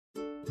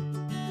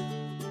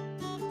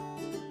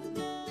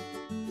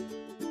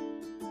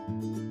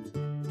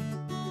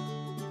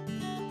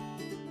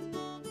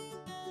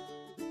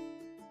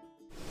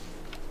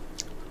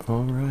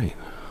Alright.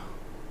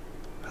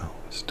 Oh,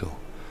 still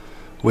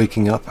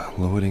waking up,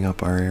 loading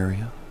up our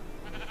area.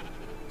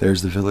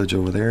 There's the village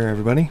over there,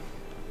 everybody.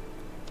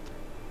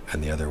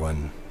 And the other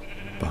one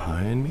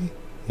behind me.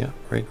 Yeah,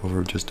 right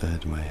over just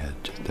ahead of my head,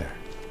 just there.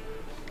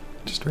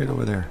 Just right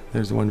over there.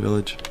 There's the one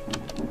village.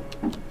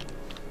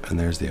 And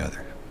there's the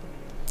other.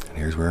 And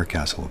here's where our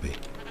castle will be.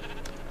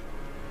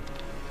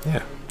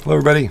 Yeah. Hello,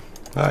 everybody.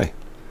 Hi.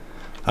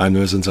 I'm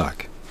Noise and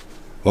Sock.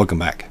 Welcome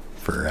back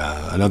for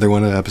another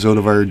episode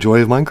of our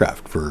Joy of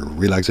Minecraft for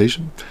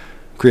relaxation,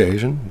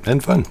 creation,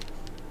 and fun.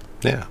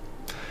 Yeah.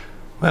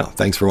 Well,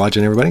 thanks for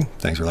watching, everybody.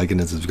 Thanks for liking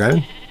and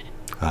subscribing.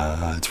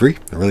 It's free.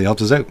 It really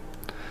helps us out.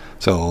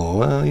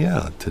 So,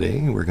 yeah,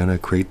 today we're going to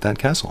create that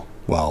castle.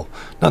 Well,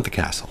 not the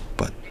castle,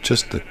 but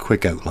just the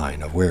quick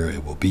outline of where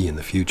it will be in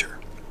the future.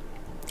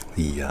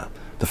 The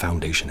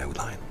foundation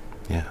outline.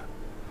 Yeah.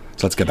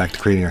 So let's get back to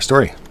creating our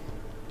story.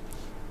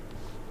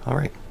 All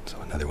right. So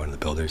another one of the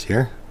builders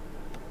here.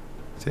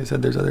 See, I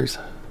said there's others.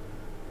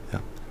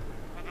 Yeah.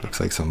 Looks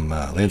like some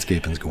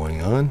landscaping's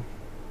going on.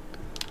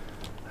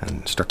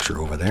 And structure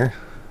over there.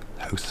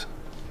 House.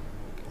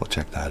 We'll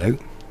check that out.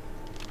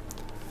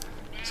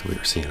 So we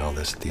were seeing all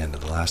this at the end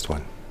of the last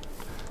one.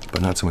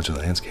 But not so much of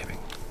the landscaping.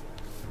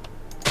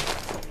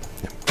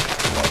 Yep.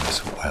 A lot of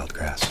this wild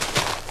grass.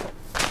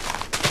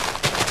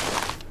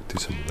 Do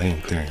some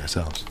land clearing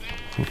ourselves.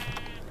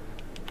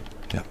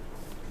 Yep.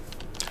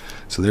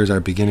 So there's our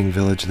beginning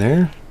village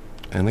there.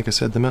 And like I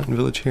said, the mountain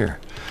village here.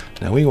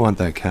 Now we want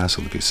that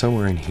castle to be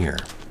somewhere in here.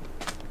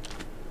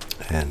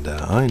 And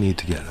I need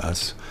to get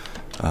us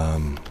a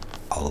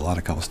lot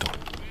of cobblestone.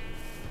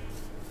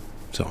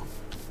 So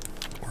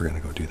we're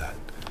going to go do that.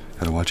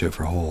 Got to watch out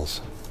for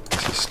holes.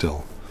 This is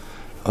still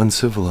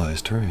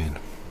uncivilized terrain.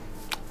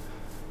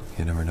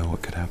 You never know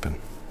what could happen.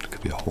 There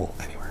could be a hole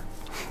anywhere.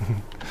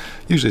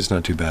 Usually it's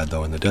not too bad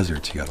though. In the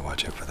deserts you got to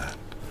watch out for that.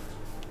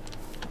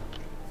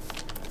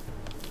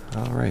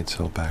 Alright,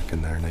 so back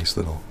in our nice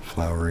little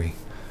flowery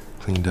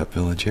cleaned up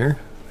village here.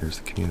 There's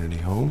the community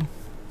home.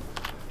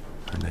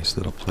 Our nice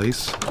little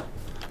place.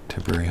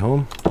 Temporary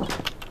home.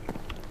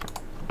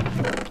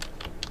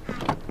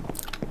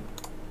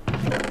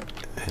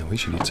 And we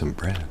should eat some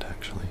bread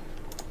actually.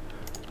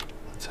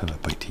 Let's have a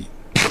bite to eat.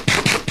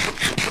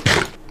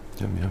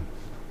 Yum yum.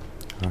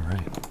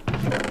 Alright.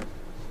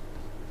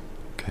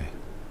 Okay.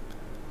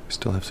 We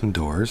still have some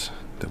doors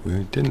that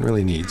we didn't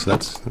really need, so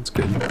that's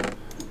good.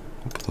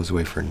 We'll put those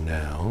away for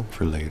now,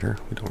 for later.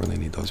 We don't really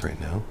need those right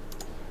now.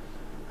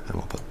 And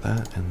we'll put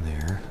that in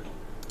there.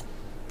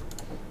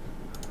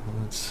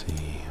 Let's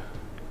see.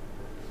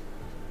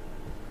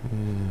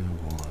 And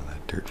we'll hold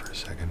that dirt for a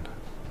second.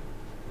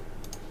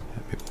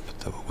 Yeah, maybe we'll put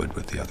the wood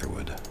with the other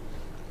wood.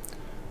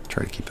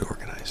 Try to keep it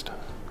organized.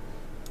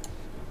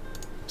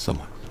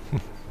 Somewhat.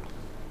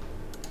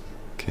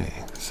 Okay,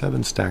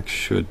 7 stacks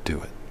should do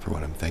it, for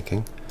what I'm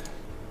thinking.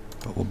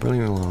 But we'll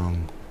bring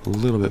along a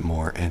little bit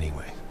more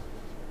anyway.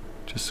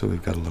 Just so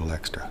we've got a little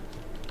extra.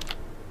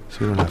 So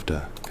we don't have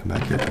to come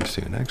back here too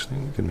soon. Actually,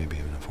 we can maybe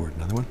even afford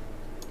another one.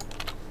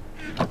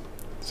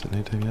 Is it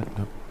nighttime yet?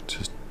 Nope. It's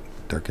just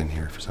dark in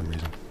here for some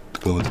reason. The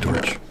glow of the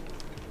torch.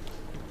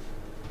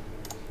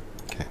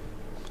 Okay.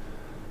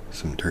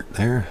 Some dirt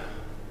there.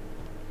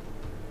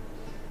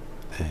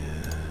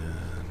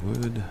 And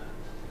wood. And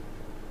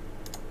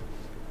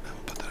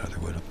we'll put that other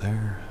wood up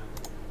there.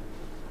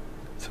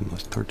 Some of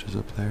those torches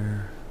up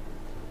there.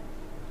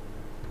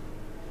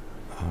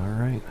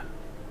 Alright.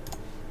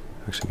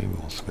 Actually, maybe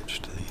we'll switch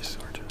to these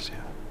torches,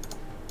 yeah.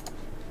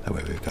 That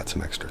way we've got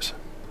some extras.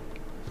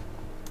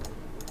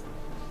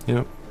 You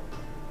know,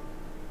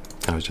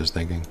 I was just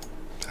thinking,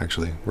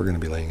 actually, we're going to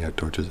be laying out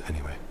torches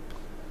anyway.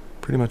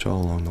 Pretty much all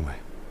along the way.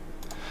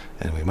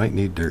 And we might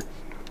need dirt,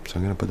 so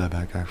I'm going to put that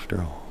back after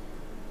all.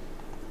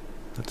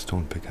 That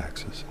stone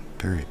pickaxe is in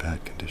very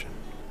bad condition.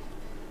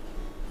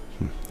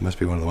 It must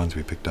be one of the ones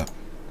we picked up.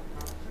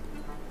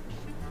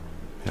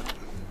 Yep.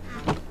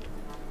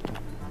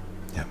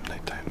 Yep,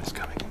 nighttime is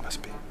coming, it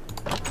must be.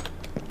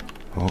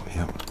 Oh,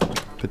 yep.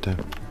 Good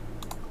time.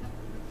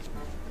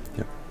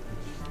 Yep.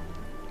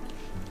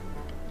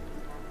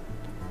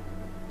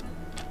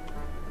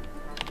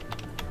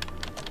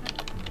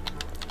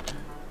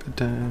 Good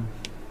time.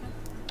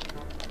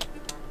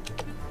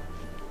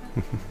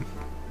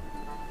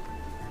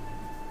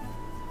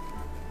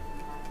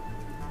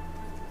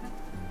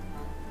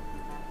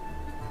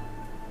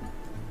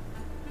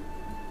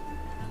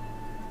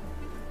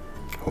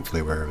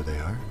 Hopefully wherever they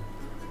are,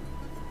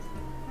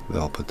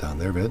 they'll put down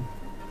their bed,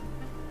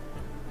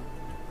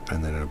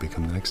 and then it'll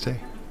become the next day.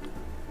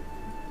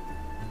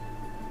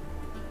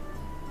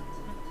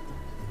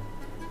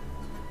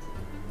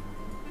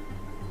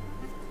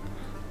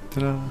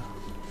 Ta-da!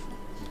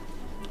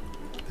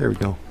 There we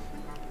go.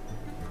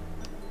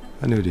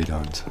 A new day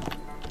dawns.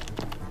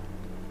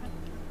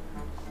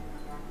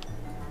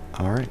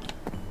 Alright.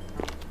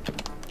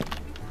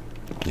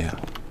 Yeah.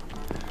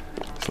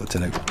 So let's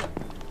head out.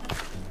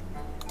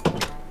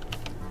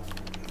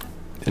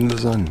 Into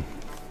the sun.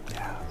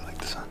 Yeah, I like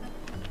the sun.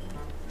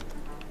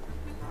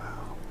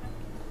 Wow.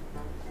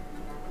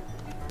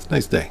 It's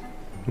Nice day.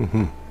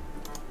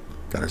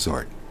 Got our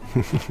sword.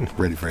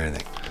 Ready for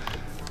anything.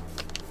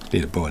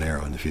 Need a bow and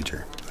arrow in the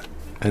future.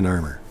 And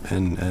armor.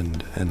 And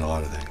a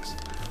lot of things.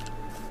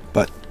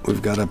 But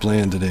we've got a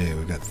plan today.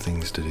 We've got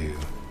things to do.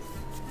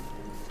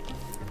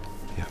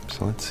 Yep,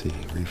 so let's see.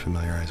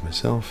 Refamiliarize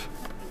myself.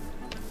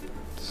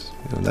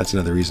 That's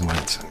another reason why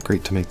it's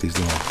great to make these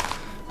little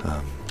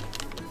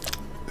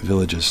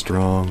villages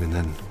strong, and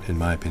then, in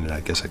my opinion, I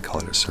guess I'd call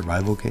it a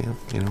survival camp,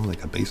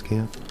 like a base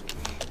camp,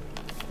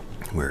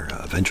 where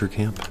a venture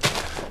camp,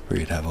 where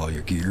you'd have all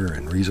your gear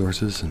and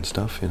resources and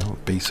stuff,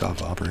 base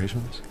off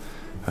operations.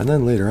 And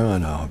then later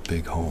on, a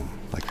big home,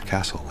 like a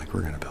castle, like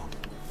we're going to build.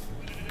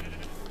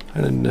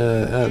 And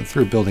then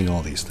through building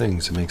all these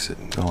things, it makes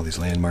it, all these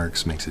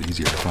landmarks, makes it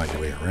easier to find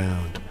your way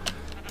around.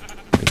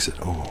 Makes it,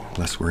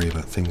 less worry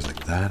about things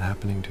like that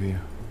happening to you,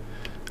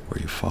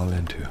 where you fall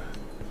into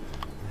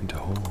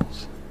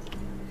holes.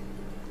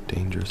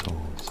 Dangerous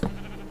holes.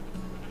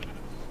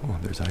 Oh,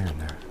 there's iron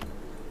there.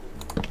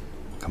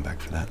 Come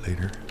back for that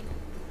later.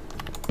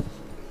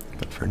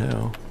 But for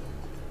now,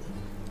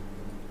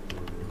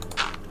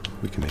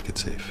 we can make it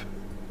safe.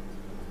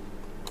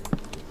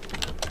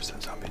 There's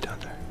that zombie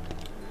down there.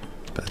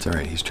 But it's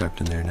alright, he's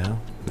trapped in there now.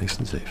 Nice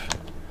and safe.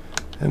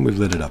 And we've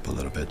lit it up a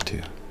little bit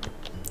too.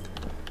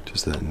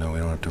 Just that, no, we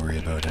don't have to worry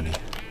about any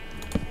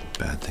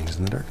bad things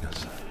in the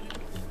darkness.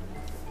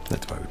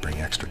 That's why we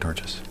bring extra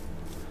torches.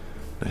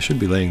 I should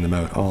be laying them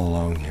out all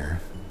along here,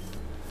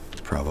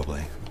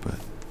 probably, but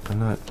I'm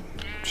not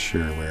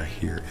sure where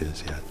here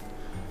is yet.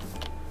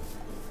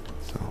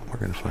 So we're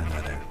going to find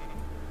that out.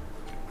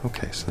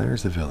 Okay, so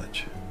there's the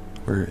village.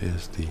 Where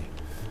is the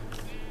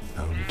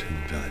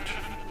mountain village?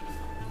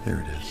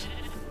 There it is.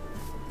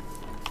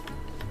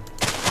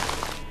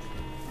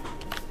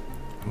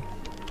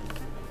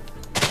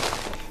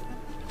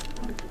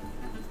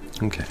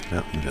 Okay,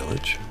 mountain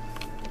village.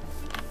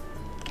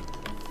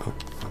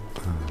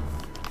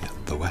 Yeah,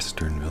 the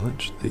western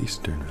village, the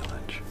eastern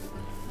village.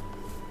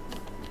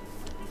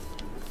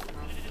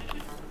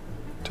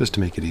 Just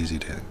to make it easy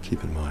to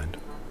keep in mind.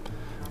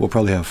 We'll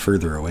probably have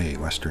further away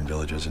western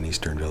villages and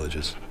eastern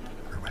villages,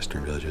 or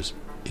western villages,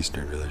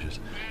 eastern villages,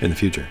 in the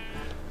future.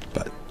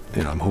 But,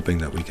 I'm hoping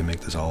that we can make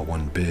this all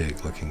one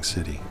big looking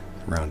city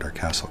around our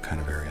castle kind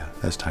of area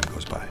as time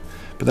goes by.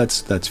 But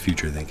that's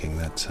future thinking.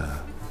 That's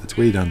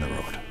way down the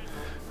road.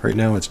 Right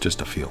now it's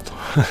just a field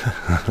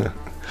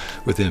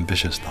with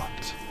ambitious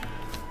thoughts.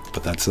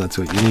 But that's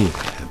what you need.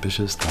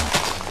 Ambitious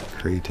thoughts,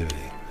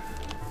 creativity.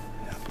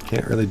 Yeah,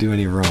 can't really do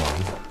any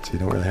wrong, so you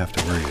don't really have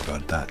to worry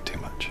about that too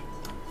much.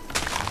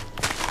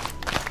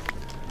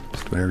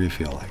 Just whatever you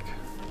feel like.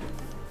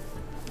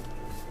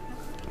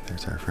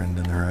 There's our friend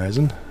in the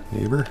horizon,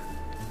 neighbor.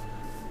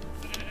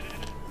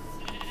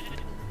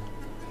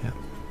 Yep.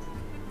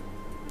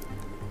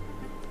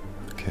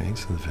 Okay,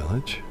 so the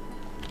village.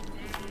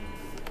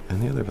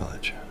 And the other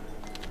village.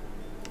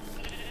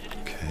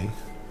 Okay.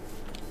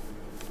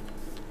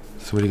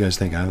 So what do you guys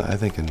think? I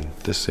think in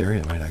this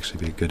area it might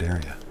actually be a good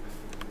area.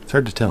 It's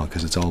hard to tell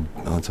because it's all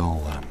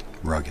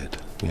rugged,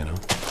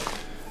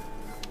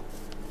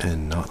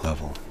 and not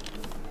level.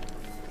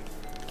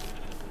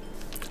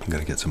 I'm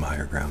gonna get some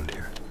higher ground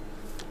here,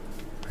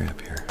 right up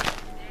here.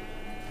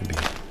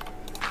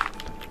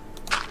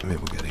 Maybe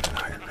we'll get even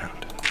higher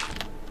ground.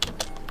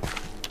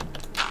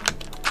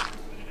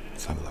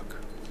 Let's have a look.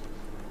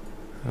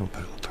 I'll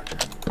put a little torch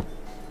here.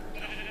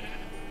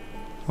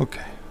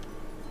 Okay.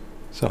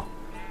 So,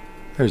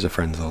 there's a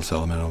friend's little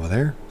settlement over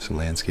there. Some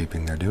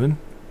landscaping they're doing.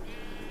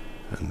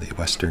 And the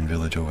western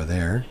village over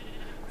there.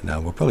 And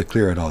now we'll probably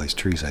clear out all these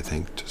trees, I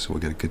think, just so we'll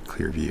get a good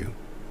clear view.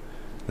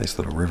 Nice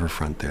little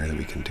riverfront there that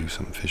we can do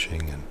some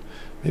fishing and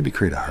maybe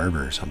create a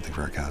harbor or something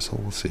for our castle.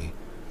 We'll see.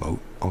 Boat,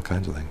 all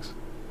kinds of things.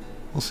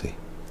 We'll see.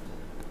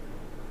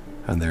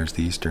 And there's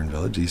the eastern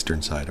village,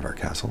 eastern side of our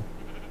castle.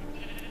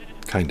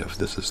 Kind of.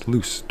 This is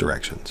loose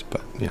directions,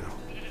 but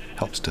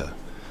helps to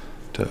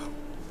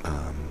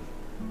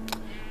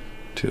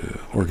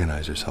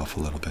organize yourself a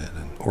little bit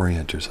and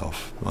orient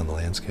yourself on the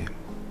landscape.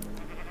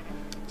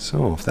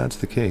 So if that's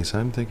the case,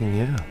 I'm thinking,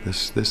 yeah,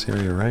 this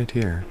area right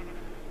here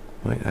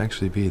might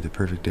actually be the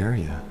perfect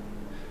area.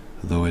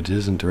 Though it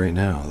isn't right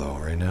now, though.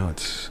 Right now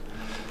it's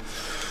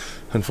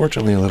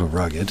unfortunately a little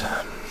rugged.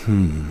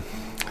 And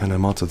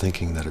I'm also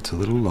thinking that it's a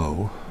little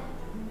low.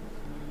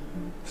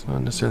 It's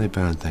not necessarily a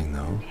bad thing,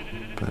 though.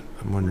 But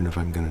I'm wondering if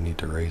I'm going to need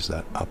to raise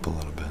that up a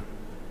little bit.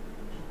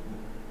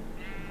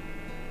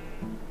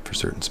 For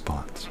certain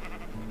spots.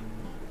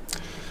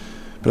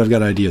 But I've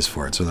got ideas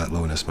for it, so that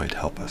lowness might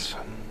help us.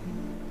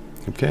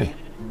 Okay.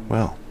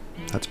 Well,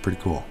 that's pretty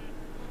cool.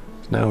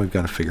 So now we've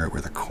got to figure out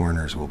where the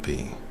corners will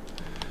be.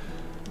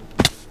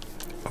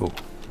 Oh,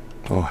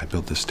 I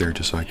built this stair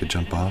just so I could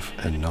jump off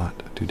and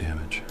not do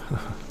damage.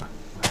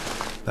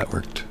 That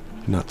worked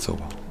not so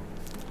well.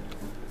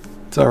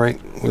 It's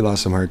alright, we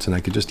lost some hearts and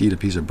I could just eat a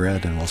piece of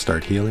bread and we'll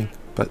start healing.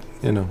 But,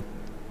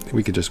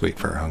 we could just wait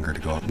for our hunger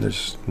to go up.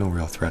 There's no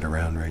real threat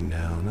around right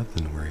now,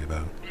 nothing to worry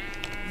about.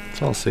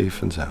 It's all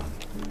safe and sound.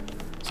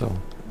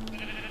 So,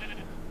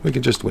 we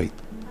could just wait.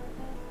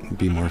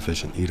 be more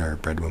efficient. Eat our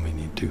bread when we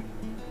need to.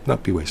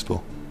 Not be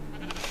wasteful.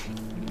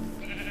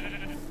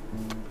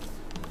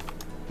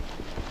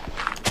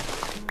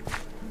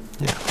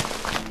 Yeah.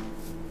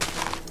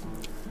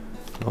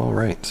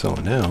 Alright, so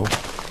now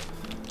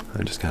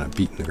I'm just kind of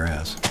beating the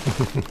grass.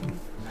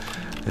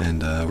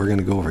 And we're going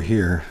to go over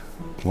here,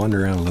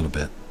 wander around a little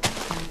bit,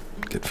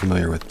 get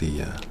familiar with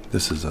the,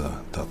 this is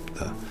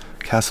the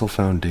castle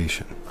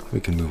foundation. We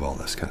can move all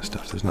this kind of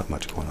stuff. There's not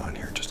much going on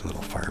here, just a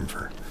little farm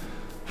for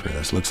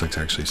this. Looks like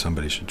actually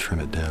somebody should trim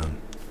it down.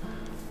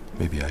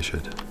 Maybe I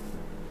should.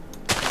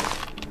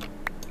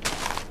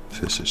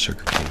 So this is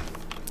sugarcane.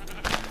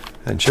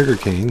 And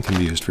sugarcane can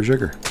be used for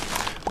sugar,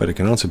 but it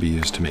can also be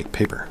used to make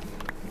paper.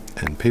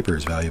 And paper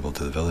is valuable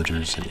to the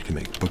villagers, and you can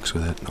make books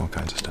with it and all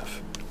kinds of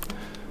stuff.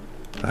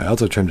 I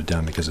also trimmed it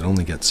down because it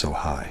only gets so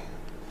high.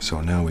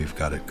 So now we've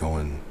got it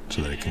going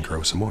so that it can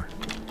grow some more.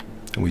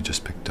 And we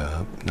just picked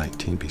up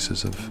 19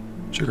 pieces of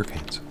sugar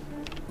canes.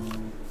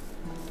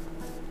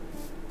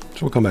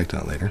 So we'll come back to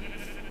that later.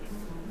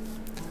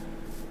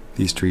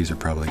 These trees are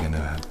probably going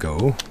to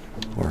go,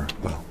 or,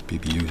 well, be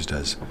used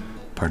as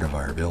part of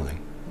our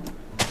building.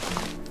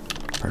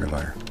 Part of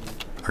our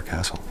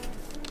castle.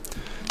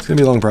 It's going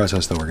to be a long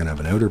process, though. We're going to have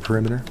an outer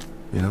perimeter,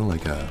 you know,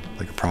 like a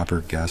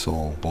proper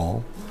castle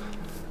wall,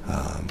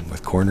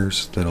 with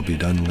corners that'll be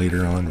done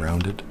later on,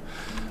 rounded.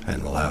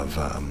 And we'll have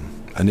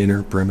an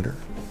inner perimeter,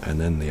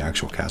 and then the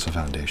actual castle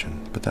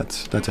foundation. But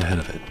that's ahead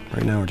of it.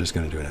 Right now we're just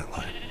going to do an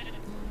outline.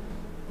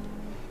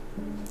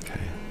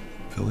 Okay,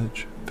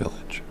 village.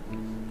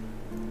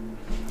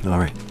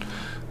 Alright,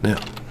 now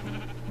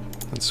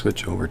let's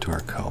switch over to our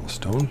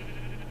cobblestone.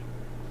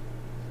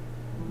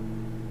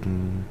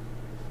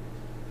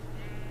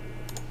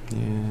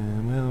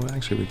 Yeah, well,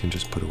 actually we can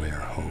just put away our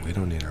hoe. We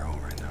don't need our hoe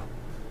right now.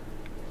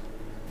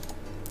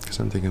 Because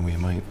I'm thinking we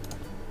might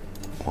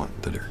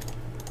want the dirt.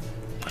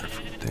 Put it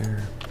right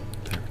there.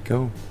 There we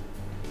go.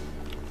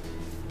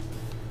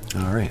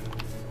 Alright.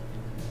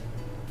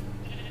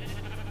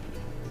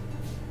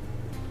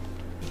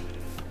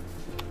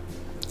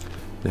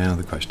 Now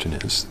the question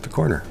is the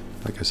corner,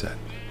 like I said.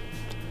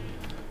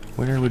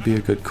 Where would be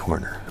a good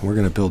corner? And we're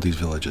going to build these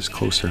villages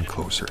closer and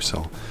closer,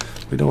 so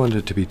we don't want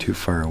it to be too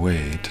far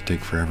away to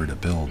take forever to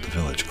build the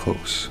village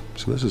close.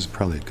 So this is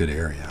probably a good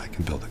area. I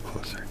can build it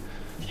closer.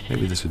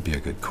 Maybe this would be a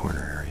good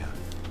corner area.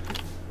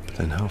 But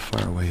then how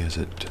far away is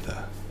it to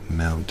the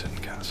mountain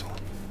castle?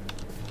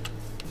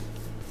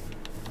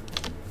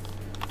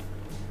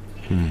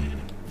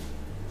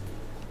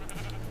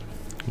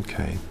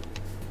 Okay.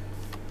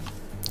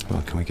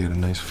 Well, can we get a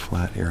nice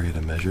flat area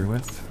to measure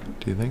with,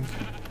 do you think?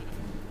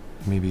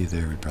 Maybe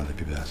there would probably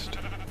be best.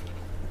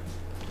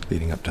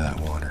 Leading up to that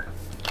water.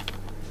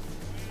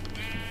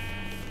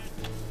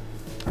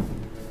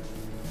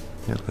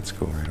 Yeah, let's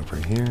go right over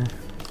here.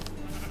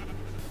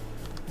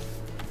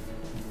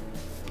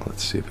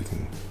 Let's see if we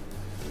can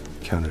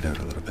count it out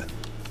a little bit.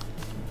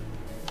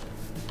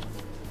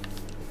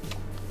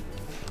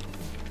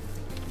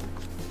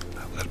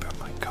 A little bit of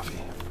my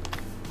coffee.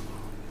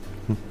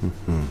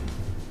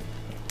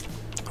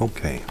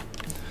 Okay.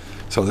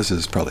 So this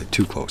is probably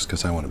too close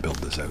because I want to build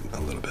this out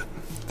a little bit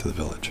to the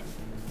village.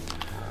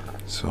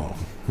 So,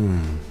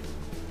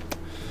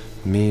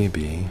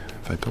 maybe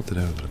if I built it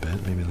out a little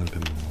bit, maybe a little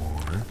bit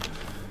more,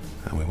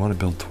 and we want to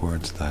build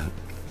towards that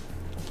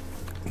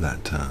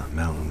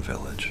mountain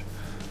village,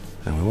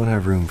 and we want to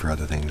have room for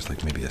other things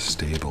like maybe a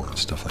stable and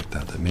stuff like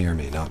that that may or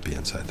may not be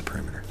inside the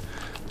perimeter.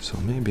 So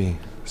maybe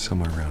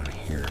somewhere around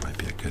here might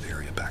be a good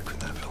area back from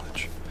that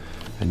village,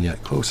 and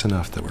yet close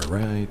enough that we're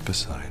right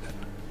beside it.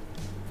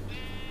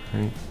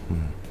 Right?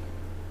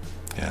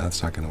 Yeah,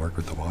 that's not going to work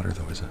with the water,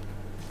 though, is it?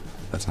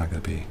 That's not going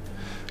to be...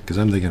 Because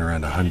I'm thinking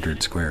around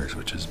 100 squares,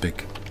 which is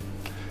big.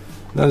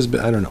 Not as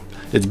big, I don't know.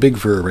 It's big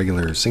for a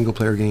regular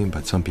single-player game,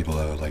 but some people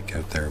like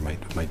out there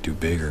might do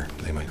bigger.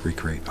 They might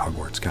recreate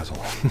Hogwarts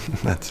Castle.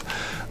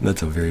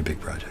 That's a very big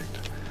project.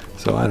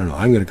 So I don't know.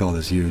 I'm going to call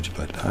this huge,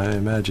 but I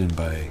imagine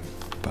by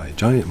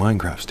giant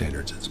Minecraft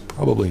standards, it's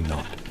probably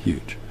not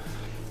huge.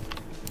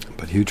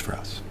 But huge for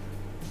us.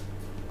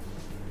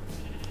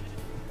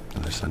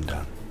 Another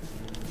sundown.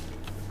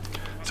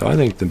 So I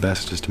think the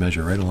best is to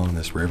measure right along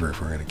this river if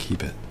we're going to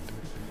keep it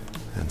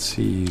and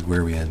see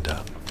where we end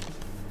up.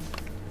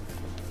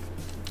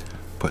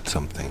 Put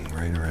something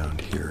right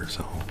around here,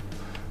 so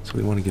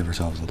we want to give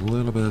ourselves a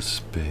little bit of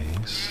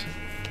space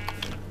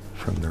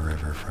from the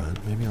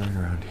riverfront, maybe right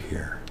around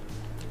here.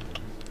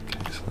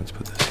 Okay, so let's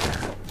put this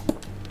here.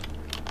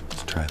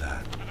 Let's try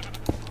that.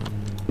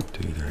 1,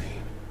 2, 3.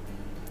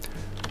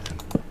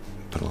 And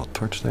put a little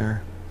torch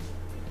there.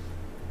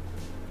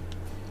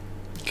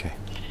 Okay.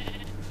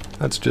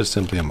 That's just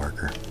simply a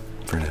marker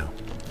for now.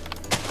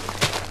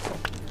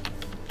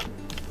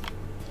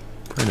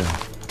 For now.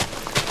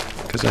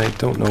 Because I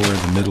don't know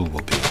where the middle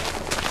will be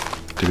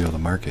to be able to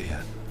mark it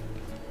yet.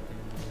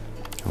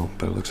 Oh,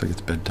 but it looks like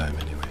it's bedtime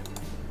anyway.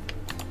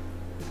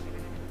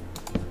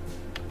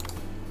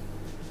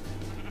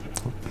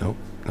 Oh, nope,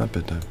 not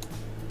bedtime.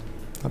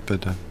 Not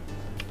bedtime.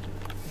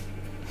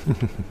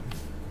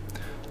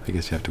 I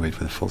guess you have to wait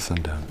for the full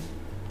sundown.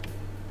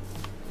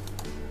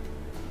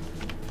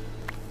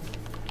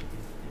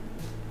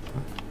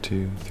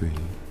 2, 3,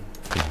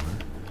 4,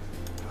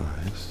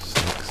 5, 6,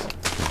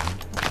 7,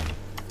 8, 9,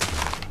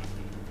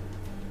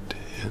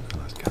 10. Oh,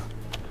 let's count.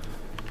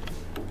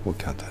 We'll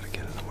count that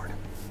again in the morning.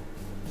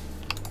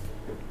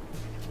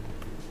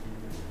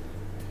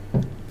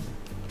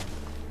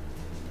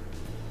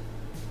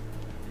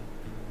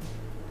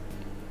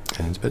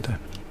 And it's bedtime.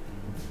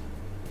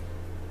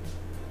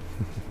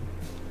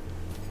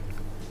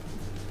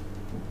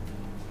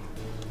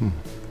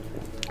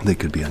 They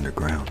could be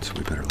underground, so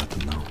we better let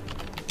them know.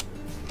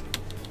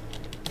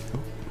 Oh.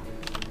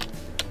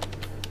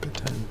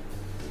 Bedtime.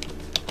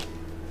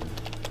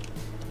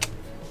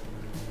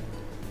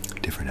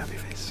 Different happy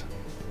face.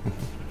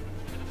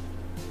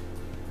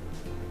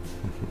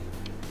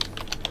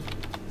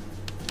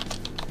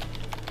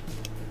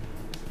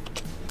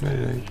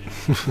 Night.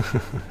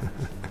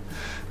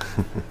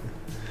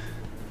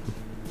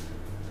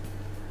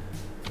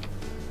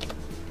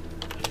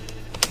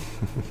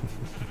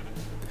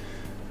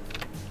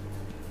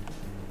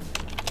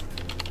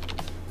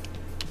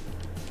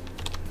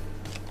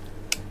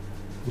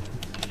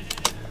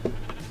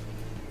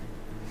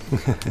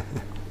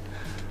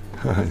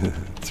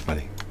 It's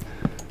funny.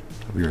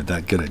 We were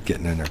that good at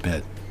getting in our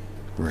bed.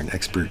 We're an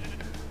expert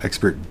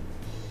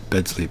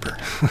bed sleeper.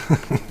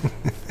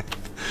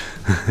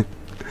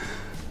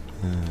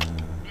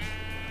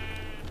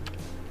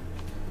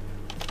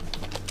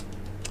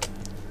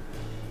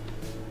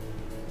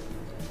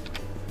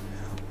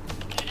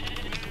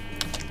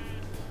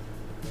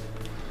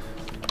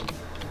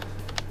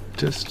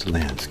 Just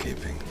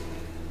landscaping.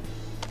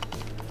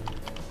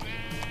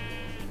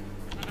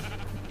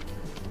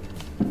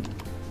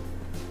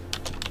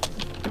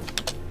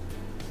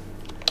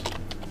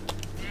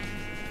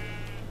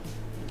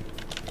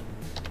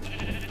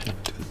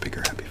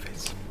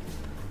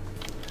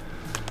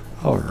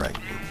 Alright,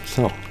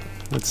 so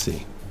let's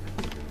see.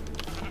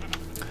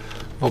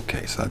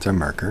 Okay, so that's our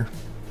marker.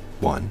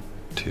 1,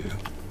 2,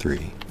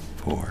 3,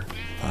 4,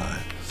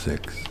 5,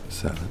 6,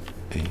 7,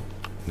 8,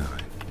 9,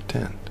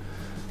 10.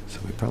 So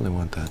we probably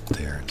want that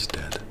there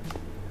instead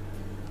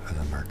as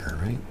a marker,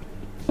 right?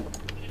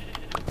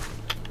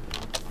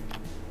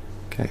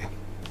 Okay.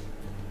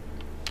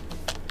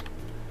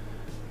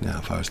 Now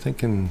if I was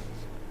thinking,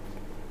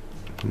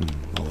 well,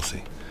 we'll see.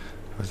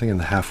 If I was thinking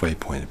the halfway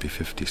point, it'd be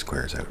 50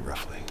 squares out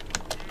roughly.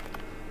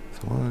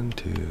 1,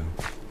 2,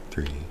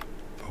 3,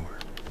 4.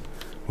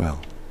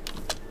 Well,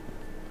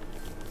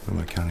 am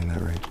I counting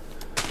that right?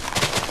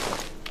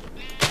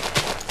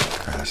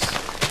 Grass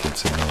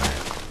gets in the way.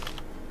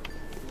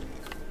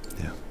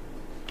 Yeah.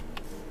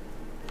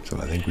 So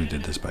I think we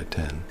did this by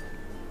 10.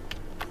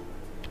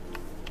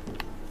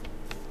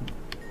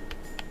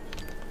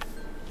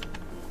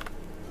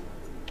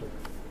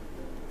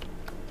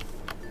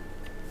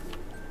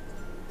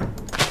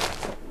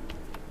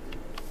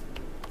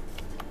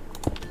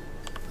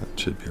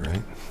 Should be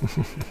right.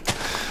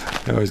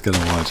 I always gotta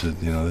watch it,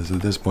 you know, at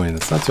this point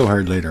it's not so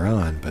hard later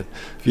on, but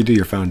if you do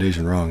your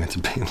foundation wrong, it's a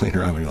pain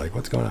later on when you're like,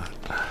 what's going on?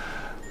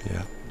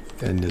 Yeah,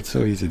 and it's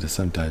so easy to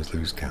sometimes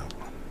lose count.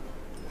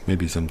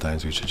 Maybe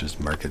sometimes we should just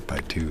mark it by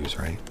 2s,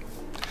 right?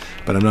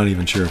 But I'm not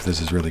even sure if this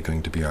is really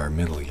going to be our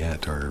middle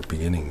yet, or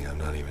beginning. I'm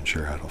not even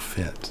sure how it'll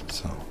fit,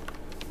 so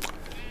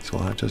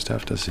we'll just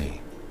have to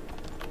see.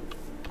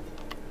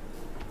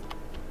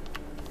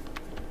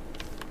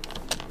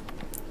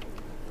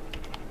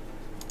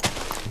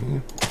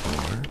 4,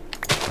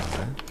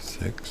 5,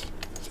 6,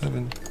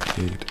 7,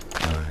 8,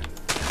 9,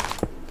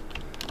 10.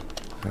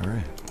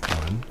 Alright.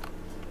 1,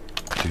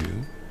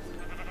 2,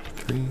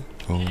 3,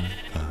 4,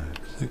 5,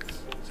 6,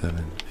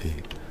 7,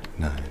 8,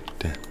 9,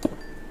 10.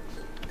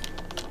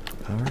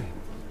 Alright.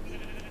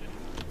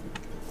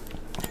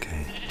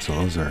 Okay, so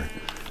those are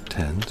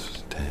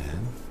 10s.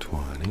 10,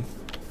 20,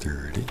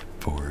 30,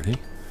 40.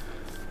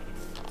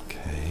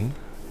 Okay.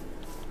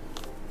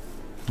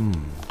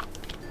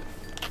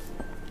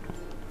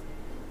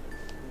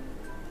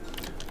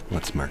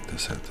 Let's mark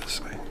this out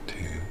this way. 2,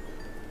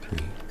 3,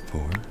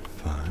 4,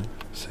 5,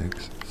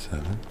 6,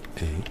 7,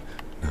 8,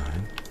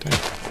 9, 10.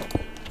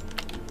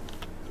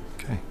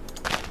 Okay.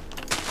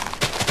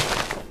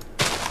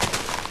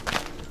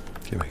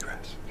 Give me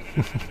grass.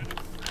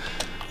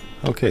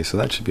 Okay, so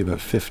that should be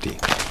about 50.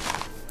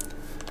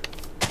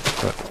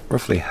 But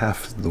roughly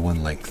half the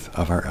one length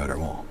of our outer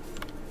wall.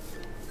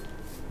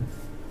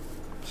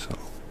 So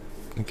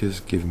it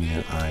just gives me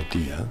an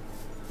idea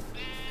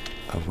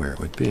of where it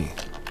would be.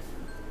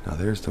 Now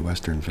there's the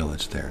western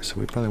village there, so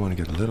we probably want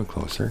to get a little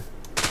closer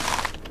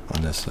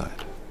on this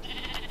side.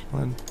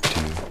 1,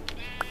 2,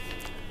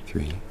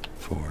 3,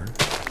 4,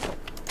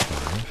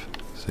 5,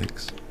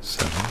 6,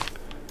 7,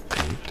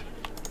 8,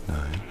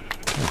 9,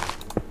 10.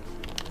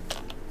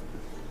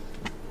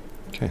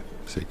 Okay,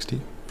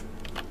 60.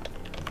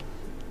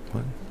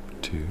 1,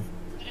 2,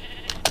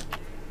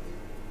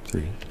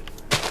 3,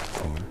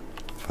 4,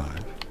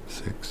 5,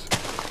 6,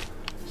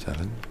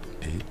 7,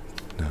 8,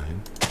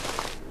 9,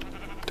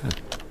 10.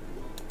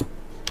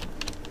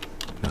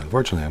 Now,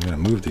 unfortunately, I'm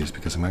going to move these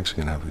because I'm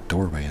actually going to have a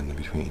doorway in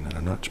between, and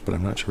I'm not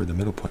sure where the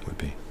middle point would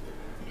be.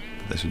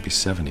 This would be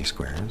 70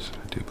 squares,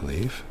 I do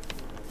believe.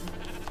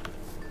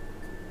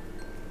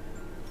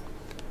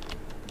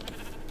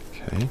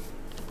 Okay.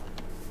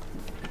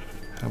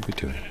 How are we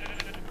doing?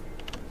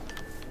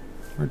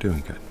 We're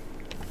doing good.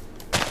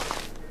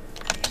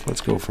 So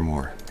let's go for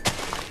more.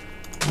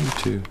 1,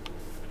 2,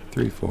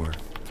 3, 4,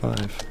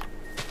 5,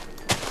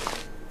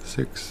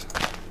 6,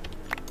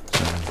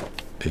 7,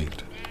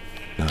 8,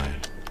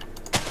 9,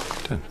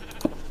 10.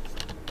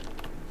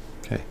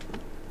 Okay,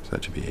 so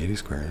that should be 80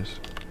 squares.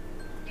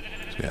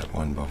 So we have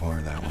one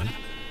before that one.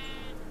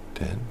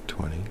 10,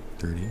 20,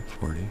 30,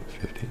 40,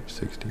 50,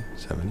 60,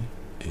 70,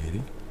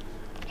 80.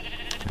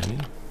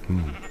 90?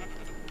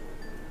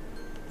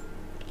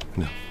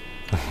 No.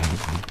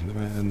 Am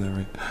I in that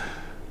right?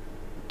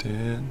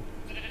 10,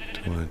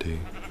 20.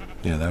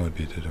 Yeah, that would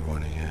be to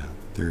 20, yeah.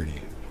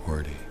 30,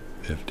 40,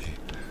 50,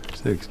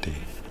 60,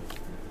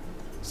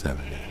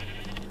 70,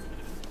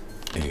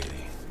 80.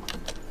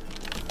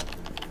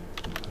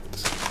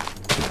 Let's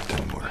do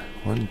 10 more.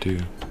 1, 2,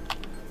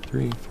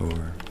 3,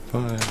 4,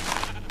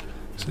 5,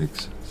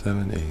 6,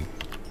 7, 8,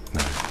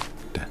 9,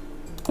 10.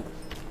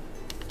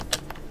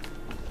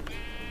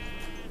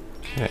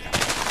 Okay.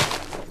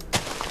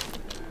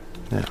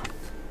 Now,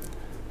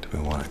 do we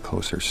want it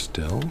closer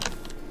still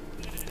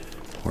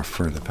or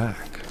further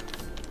back?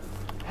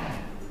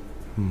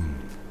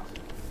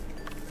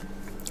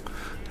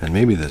 And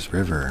maybe this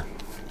river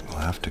will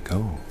have to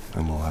go,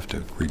 and we'll have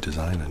to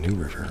redesign a new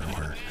river,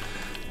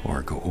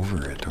 or go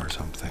over it or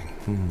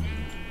something.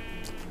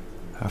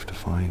 Have to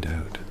find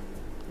out.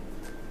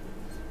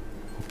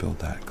 We'll build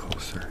that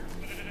closer.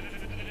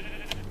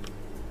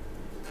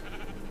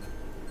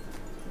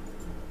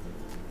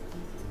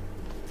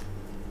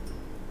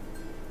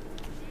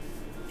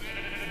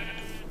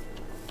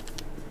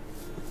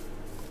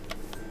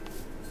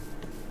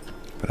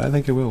 But I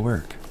think it will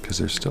work, because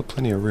there's still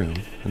plenty of room,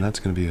 and that's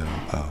going to be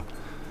a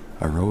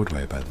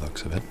roadway by the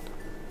looks of it.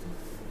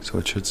 So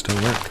it should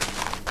still work.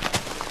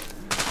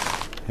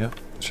 Yep,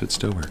 it should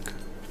still work.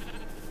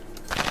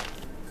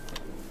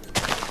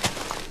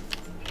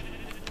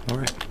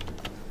 Alright.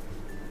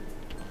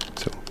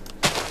 So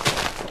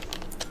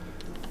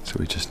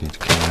we just need to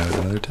carry out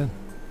another 10.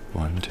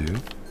 1, 2,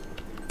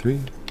 3,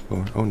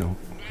 4. Oh no,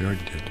 we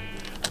already did.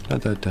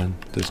 Not that 10,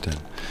 this 10.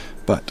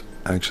 But,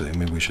 actually,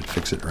 maybe we should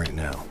fix it right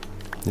now.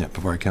 Yeah,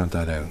 before I count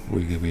that out,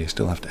 we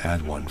still have to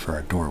add one for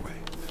our doorway.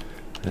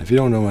 And if you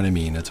don't know what I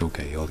mean, it's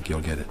okay. You'll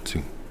get it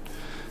soon.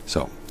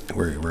 So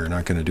we're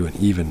not going to do an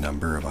even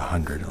number of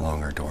 100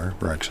 along our door.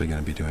 We're actually going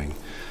to be doing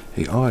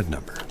an odd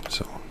number.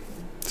 So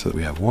that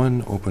we have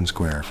one open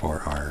square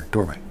for our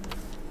doorway.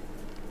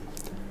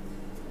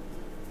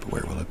 But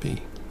where will it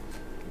be?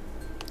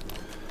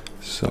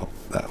 So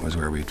that was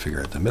where we'd figure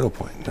out the middle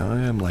point. Now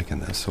I am liking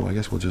this, so I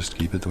guess we'll just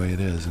keep it the way it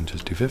is and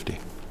just do 50.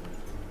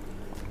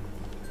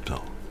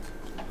 So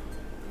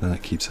then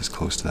it keeps us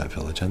close to that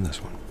village and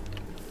this one.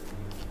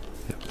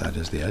 Yep, that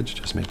is the edge,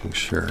 just making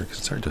sure, because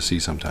it's hard to see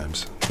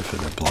sometimes if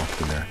they're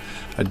blocked in there.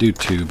 I'd do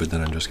 2, but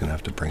then I'm just going to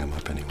have to bring them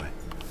up anyway.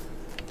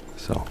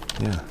 So,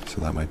 yeah,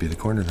 so that might be the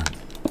corner then.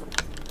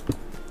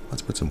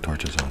 Let's put some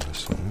torches on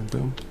this one.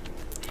 Boom.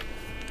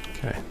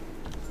 Okay.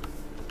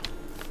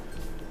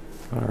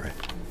 Alright.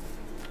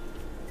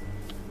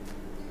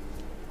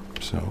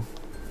 So,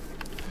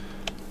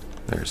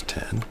 there's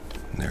 10, and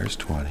there's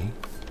 20,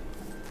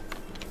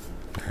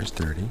 there's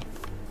 30, and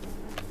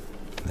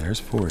there's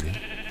 40.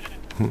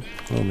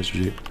 Hello, Mr.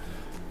 Jeep.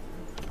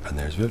 And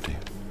there's 50,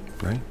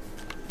 right?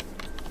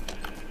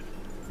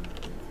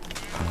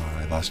 Oh,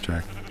 I lost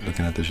track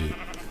looking at the sheet.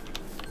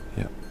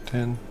 Yep,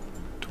 10,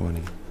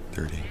 20,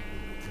 30,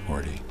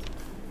 40,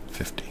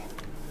 50.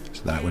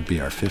 So that would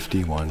be our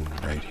 51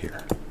 right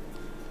here.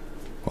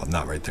 Well,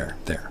 not right there,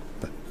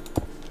 but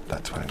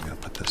that's why I'm going to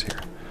put this here.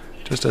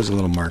 Just as a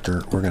little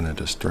marker. We're going to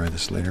destroy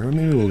this later, or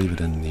maybe we'll leave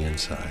it in the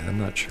inside. I'm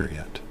not sure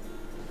yet.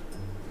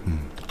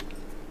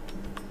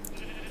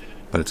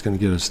 But it's going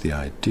to give us the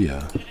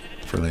idea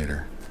for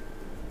later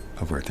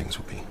of where things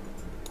will be.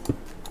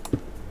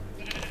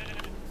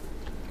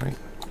 Right?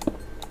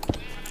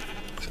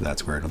 So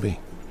that's where it'll be.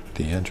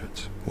 The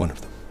entrance. One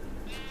of them.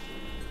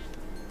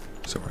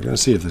 So we're going to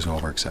see if this all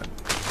works out.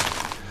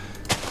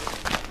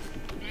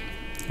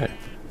 Okay.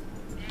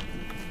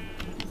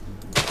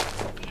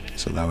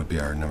 So that would be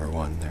our number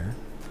 1 there.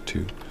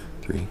 2,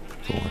 3,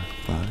 4,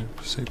 5,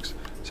 6,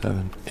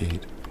 7,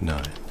 8,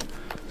 9.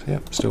 So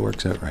yep, still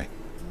works out right.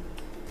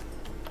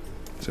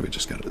 So we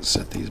just got to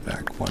set these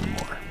back one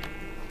more.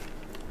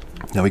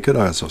 Now we could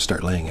also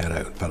start laying it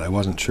out, but I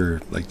wasn't sure,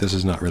 like this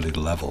is not really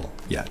level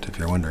yet. If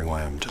you're wondering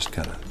why I'm just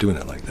kind of doing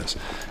it like this,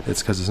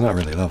 it's because it's not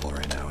really level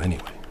right now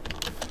anyway.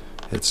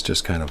 It's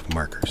just kind of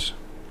markers,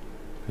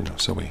 you know,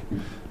 so we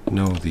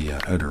know the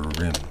outer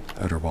rim,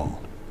 outer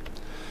wall.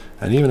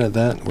 And even at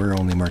that, we're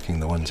only marking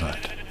the one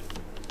side.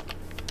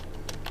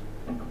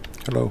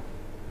 Hello.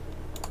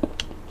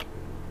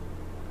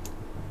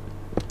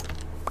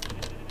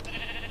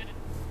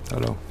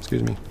 Hello,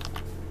 excuse me.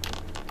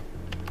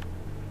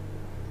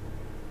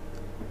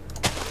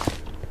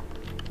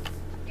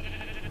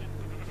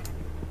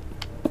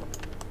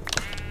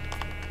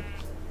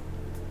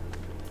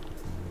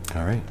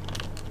 All right.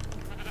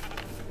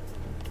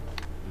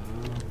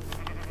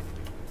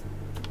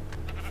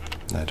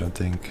 I don't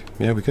think...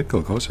 Yeah, we could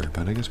go closer,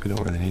 but I guess we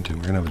don't really need to.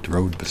 We're going to have a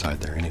road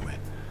beside there anyway.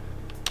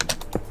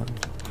 1,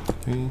 2,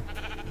 3.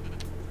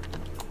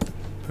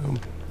 Boom.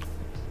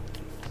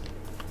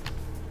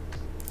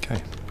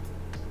 Okay.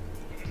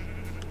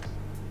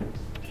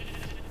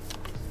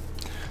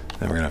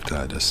 Now we're going to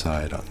have to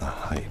decide on the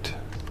height.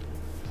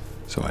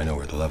 So I know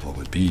where the level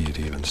would be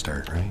to even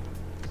start, right?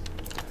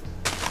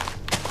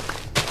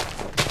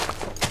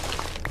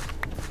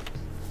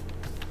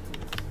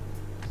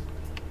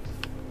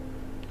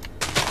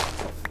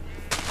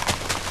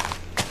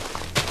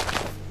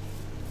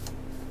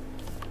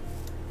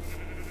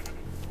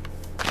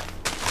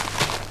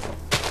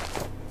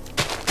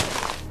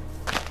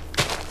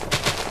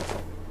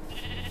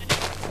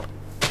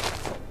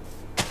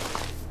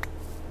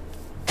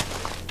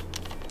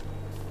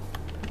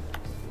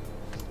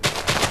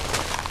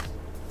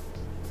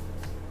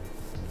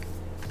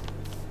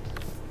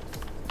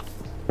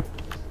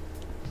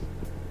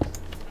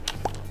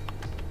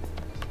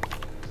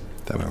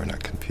 That way we're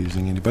not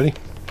confusing anybody.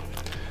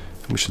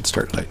 We should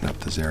start lighting up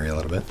this area a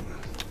little bit.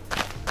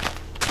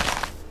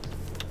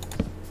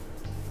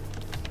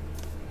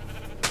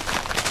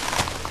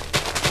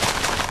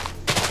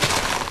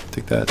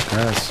 Take that,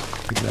 grass.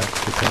 Take that,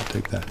 take that,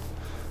 take that.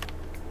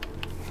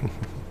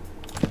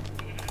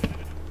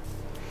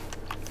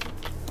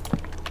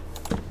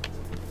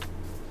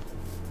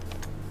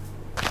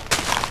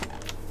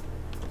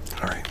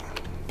 Alright,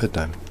 pit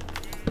time.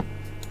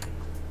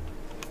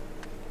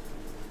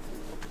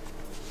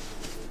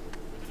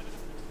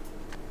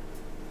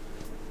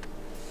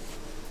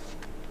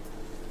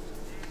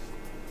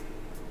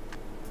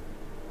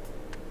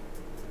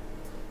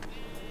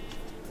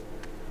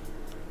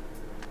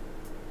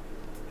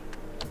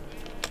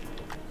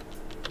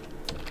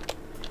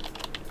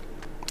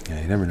 Yeah,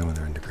 you never know when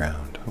they're in the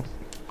ground. Oh,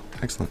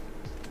 excellent.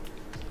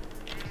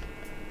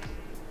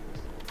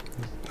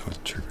 I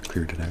wasn't sure if it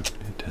cleared it out.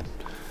 It did.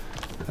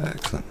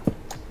 Excellent.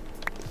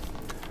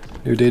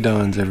 New day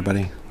dawns,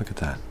 everybody. Look at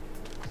that.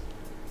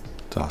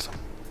 It's awesome.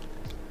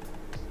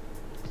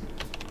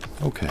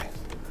 Okay.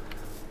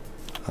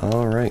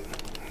 Alright.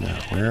 Now,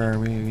 where are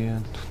we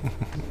again?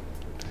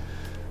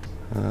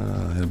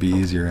 It'll be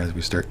easier as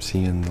we start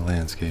seeing the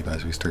landscape,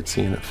 as we start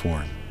seeing it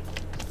form.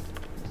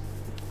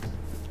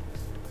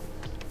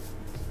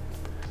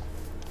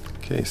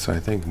 Okay, so I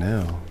think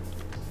now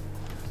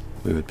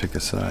we would pick a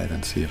side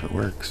and see if it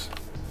works.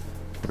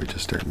 Or we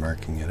just start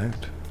marking it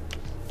out.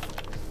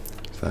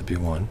 So that'd be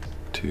 1,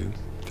 2,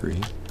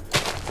 3,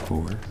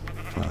 4,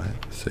 5,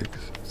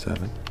 6,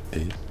 7,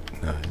 8,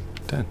 9,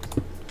 10.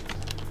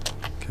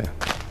 Okay.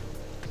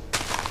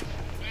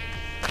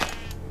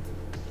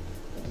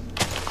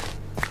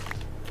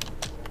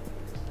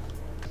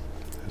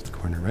 That's the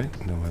corner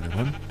right, no other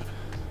one.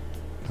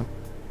 Nope.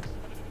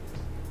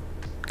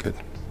 Good.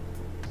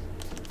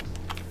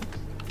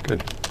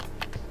 Good.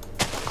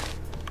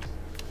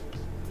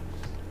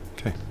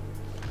 Okay.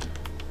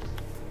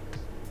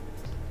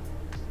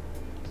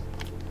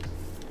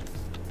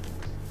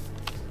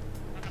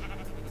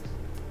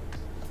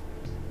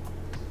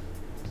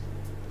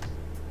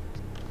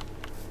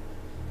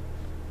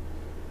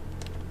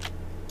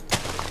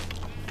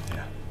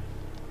 Yeah.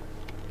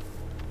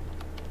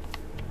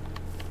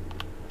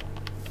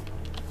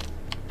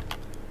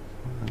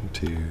 1,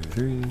 2,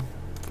 3,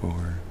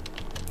 4,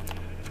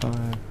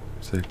 5,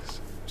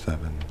 6,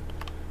 7,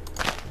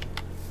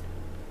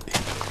 8,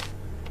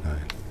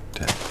 9,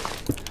 10.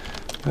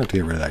 I have to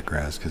get rid of that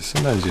grass because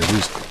sometimes you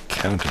lose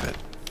count of it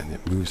and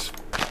it moves.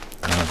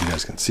 I don't know if you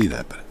guys can see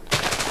that, but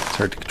it's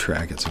hard to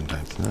track it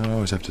sometimes. And I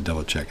always have to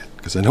double check it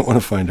because I don't want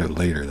to find out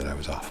later that I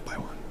was off by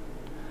 1.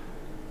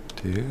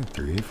 2,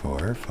 3,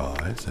 4,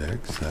 5,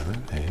 6,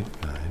 7,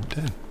 8, 9,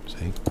 10.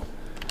 See?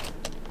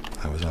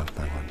 I was off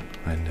by 1.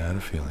 I had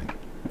a feeling.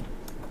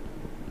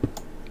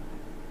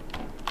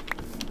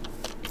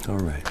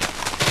 Alright.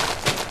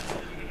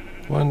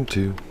 1,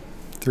 2,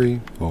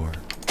 3, 4,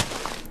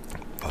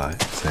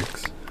 5,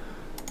 6,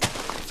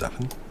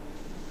 7,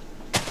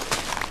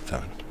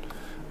 7,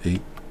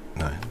 8,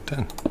 9,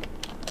 10.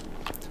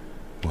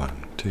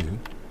 1, 2,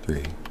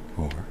 3,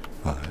 4,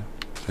 5,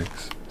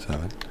 6,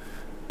 7,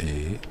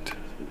 8,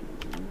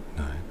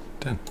 9,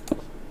 10.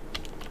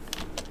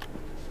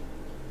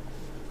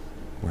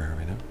 Where are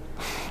we now?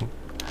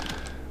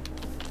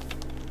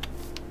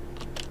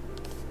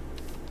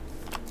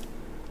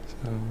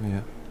 So,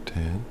 yeah,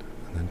 10,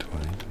 and then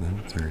 20, and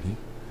then 30,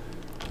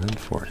 and then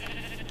 40.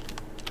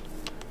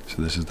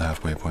 So this is the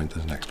halfway point to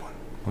the next one.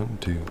 1,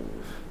 2,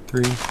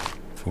 3,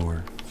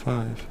 4,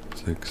 5,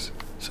 6,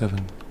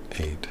 7,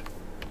 8,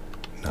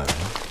 9,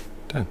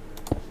 10.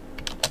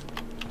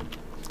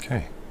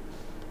 Okay.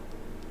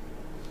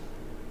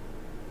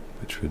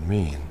 Which would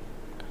mean,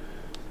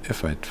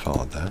 if I'd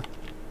followed that,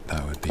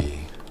 that would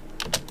be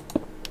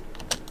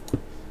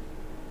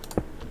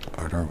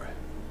our doorway.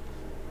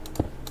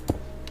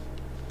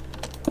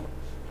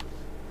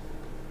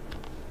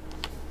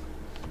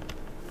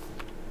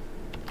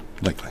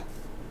 Likely.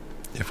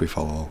 If we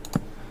follow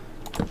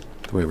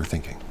the way we're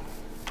thinking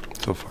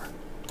so far.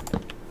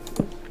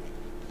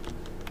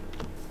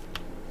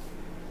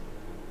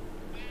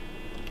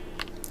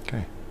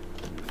 Okay.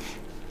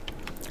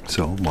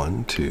 So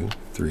 1, 2,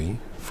 3,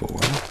 4,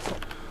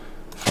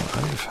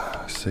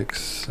 5,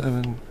 6,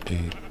 7,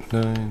 8,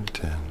 9,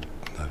 10,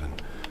 11,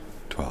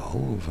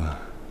 12. I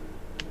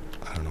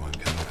don't know why I'm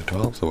getting to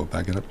 12, so we'll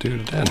back it up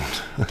to 10.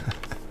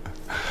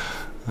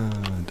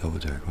 Double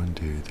check. 1,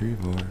 2, 3,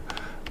 4,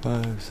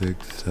 5,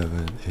 6,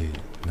 7, 8,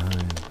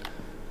 9,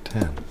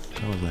 10.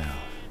 How was I off?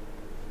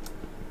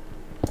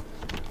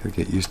 Gotta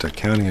get used to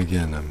counting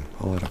again. I'm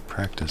all out of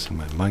practice in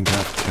my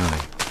Minecraft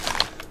counting.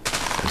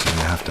 Guys are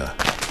gonna have to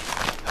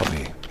help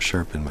me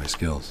sharpen my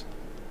skills.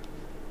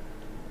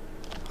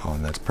 Oh,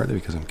 and that's partly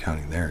because I'm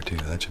counting there too.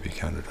 That should be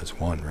counted as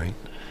 1, right?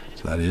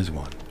 So that is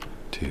 1,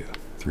 2,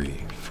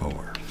 3,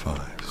 4,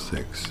 5,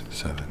 6,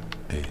 7,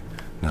 8,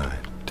 9,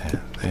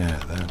 10.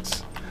 Yeah,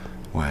 that's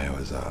why I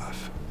was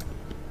off.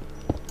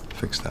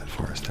 Fix that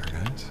for us there,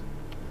 guys.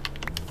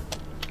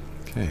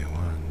 Okay,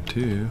 1,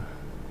 2,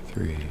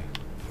 3,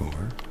 4,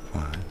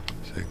 5,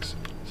 6,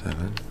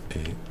 7,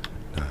 8,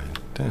 9,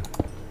 10.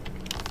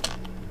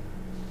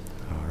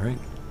 Alright.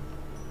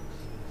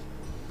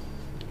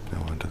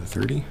 Now on to the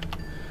 30.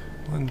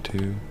 1,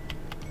 2,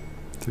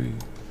 3,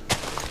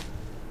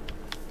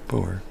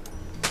 4,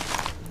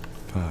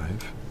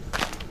 5,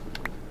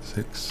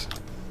 6.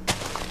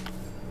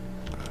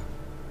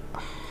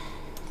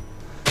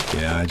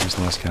 Yeah, I just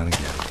lost count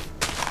again.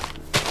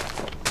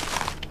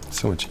 It's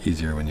so much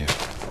easier when you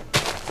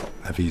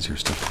have easier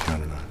stuff to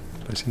count on.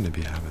 But I seem to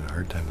be having a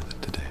hard time with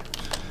it today.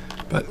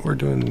 But we're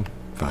doing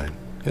fine.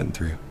 Getting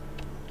through.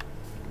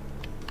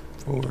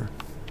 4,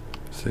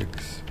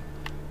 6,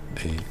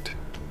 8,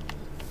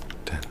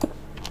 10.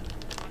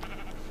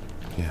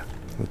 Yeah,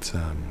 let's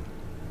let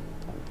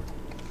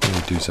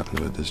me do something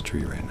about this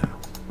tree right now.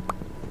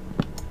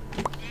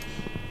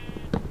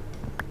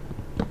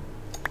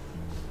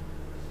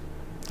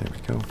 There we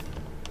go.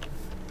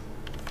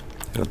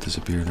 It'll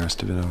disappear the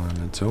rest of it on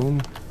its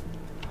own.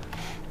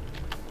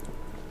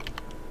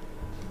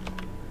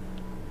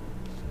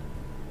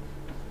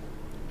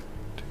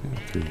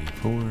 Two, 3,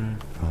 4,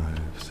 5,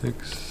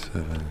 6,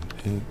 7,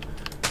 8,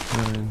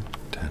 9,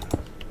 10.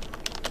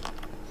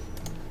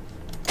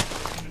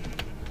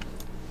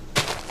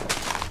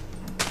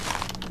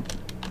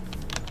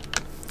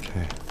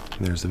 Okay,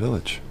 there's the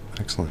village.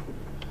 Excellent.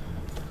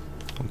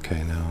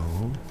 Okay,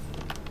 now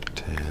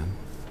 10,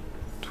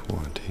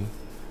 20,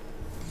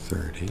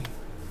 30,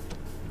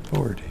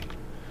 40.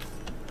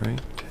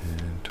 Right?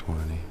 10,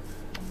 20,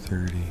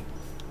 30,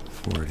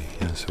 40.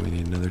 Yeah, so we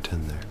need another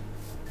 10 there.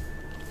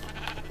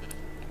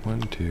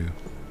 1, 2,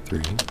 3.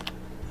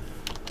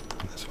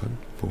 And this one,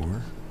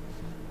 4.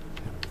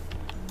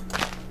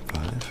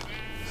 5,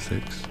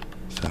 6,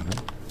 7,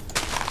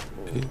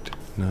 8,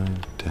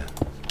 9, 10.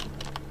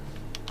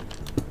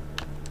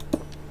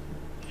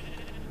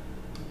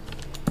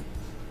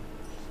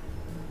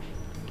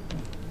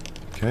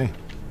 Okay.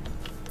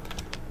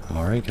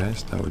 Alright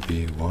guys, that would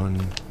be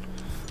one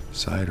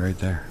side right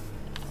there.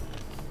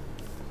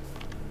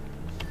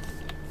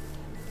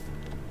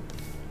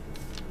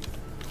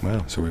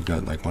 Wow, so we've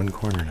got like one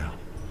corner now.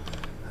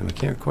 And we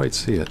can't quite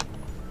see it.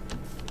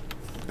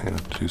 I'm gonna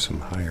have to do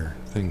some higher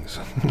things.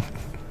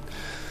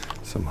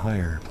 Some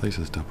higher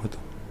places to put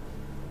them.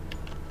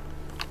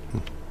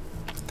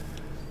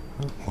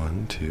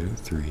 1, 2,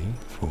 3,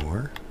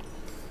 4,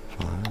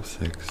 5,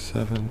 6,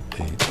 7,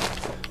 8,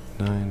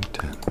 9,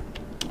 10.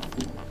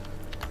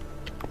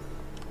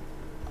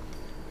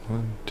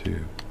 1,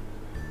 2,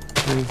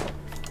 3,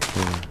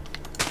 4,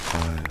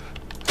 5,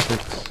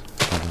 6,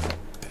 7,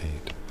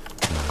 8,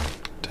 9,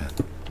 10.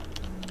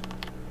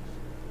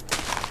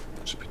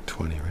 That should be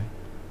 20, right?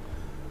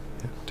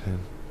 Yep, 10,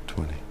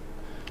 20.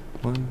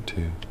 1,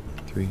 2,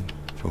 3,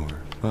 4,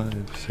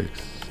 5,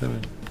 6,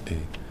 7, 8,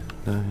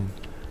 9,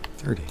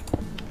 30.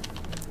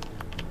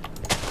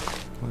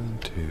 1,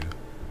 2,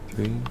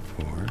 3,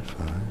 4,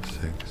 5,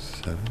 6,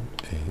 7,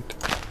 8,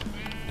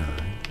 9,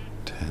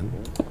 10.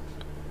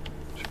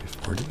 Should be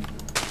 40.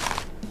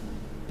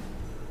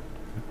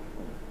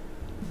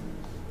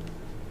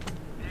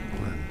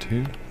 1,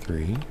 2,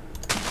 3,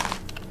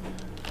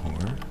 4,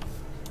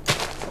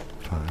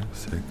 5,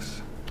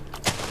 6,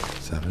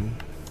 7,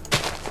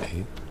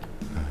 8,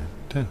 9,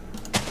 10.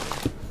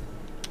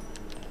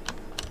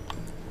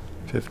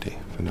 50,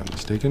 if I'm not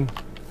mistaken.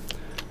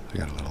 I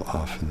got a little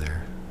off in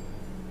there.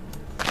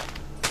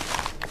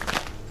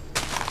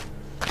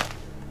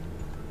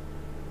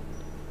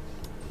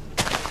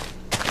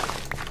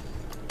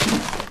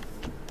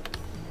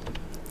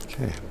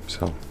 Okay,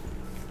 so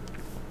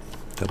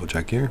double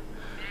check here.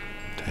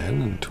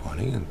 10 and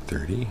 20 and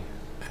 30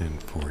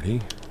 and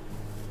 40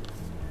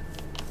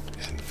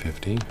 and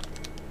 50.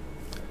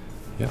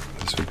 Yep,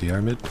 this would be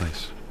our mid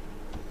place.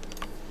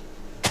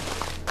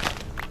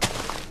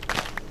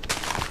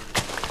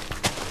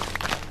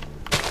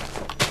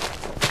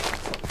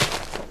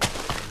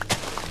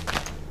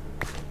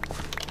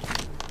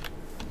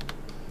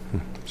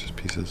 Just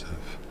pieces of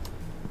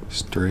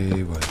string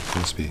Stray wood.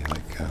 Must be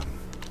like,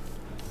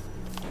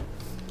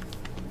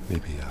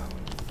 maybe,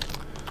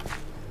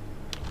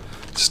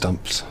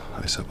 stumps,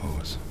 I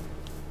suppose.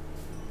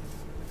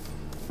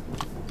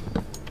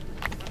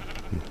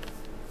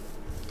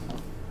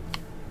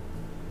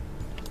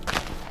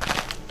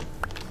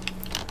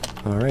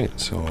 Alright,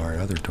 so our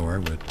other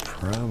door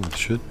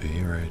should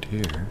be right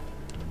here.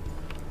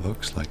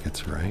 Looks like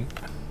it's right.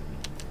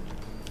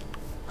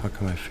 How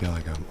come I feel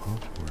like I'm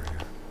off over here?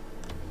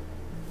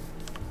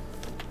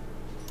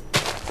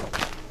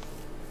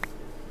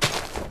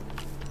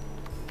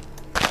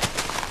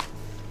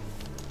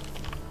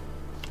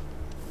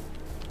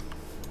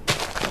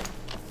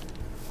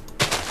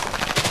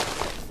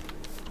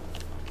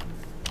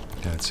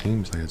 Yeah, it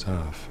seems like it's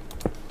off.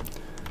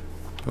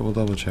 But we'll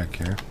double check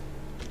here.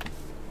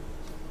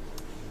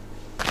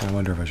 I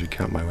wonder if I should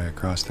count my way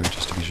across there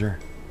just to be sure.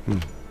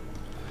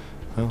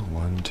 Well,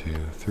 1, 2,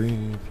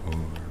 3,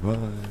 4,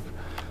 5,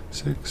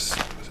 6,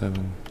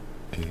 7,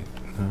 8,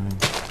 9,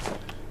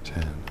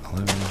 10,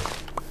 11,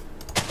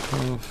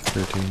 12,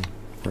 13,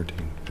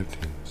 14,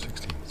 15,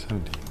 16,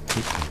 17,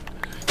 18,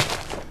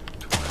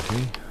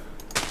 20,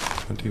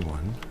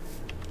 21,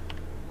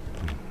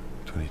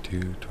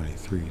 22,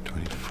 23,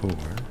 24,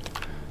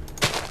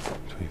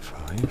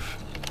 25,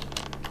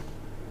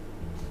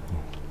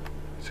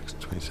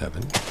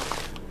 27, 29,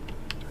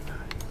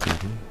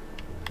 30,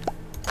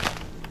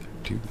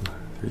 32,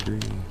 33,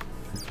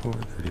 34,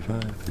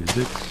 35,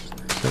 36,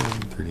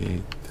 37,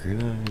 38,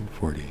 39,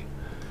 40,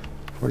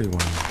 41,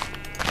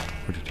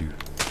 42,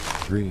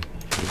 43,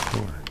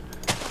 44,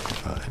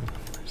 45,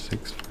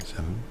 46,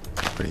 47,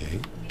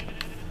 48,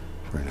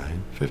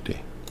 49, 50.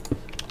 3,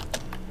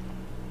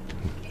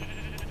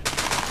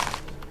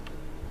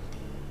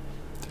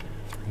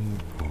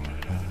 4,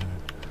 5,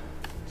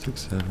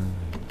 6, 7, 8,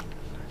 9,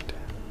 10,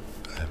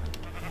 11,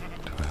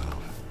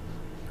 12,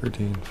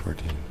 13,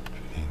 14,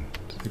 15,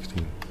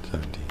 16,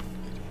 17,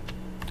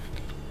 18,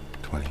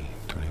 20,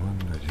 21,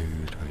 22,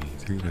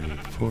 23,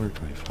 24,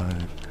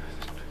 25.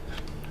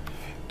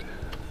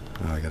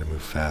 Oh, I gotta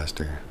move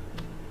faster.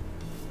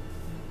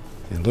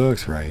 It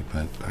looks right,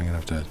 but I'm gonna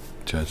have to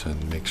judge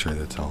and make sure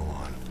that's all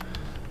on,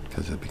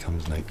 because it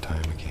becomes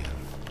nighttime again.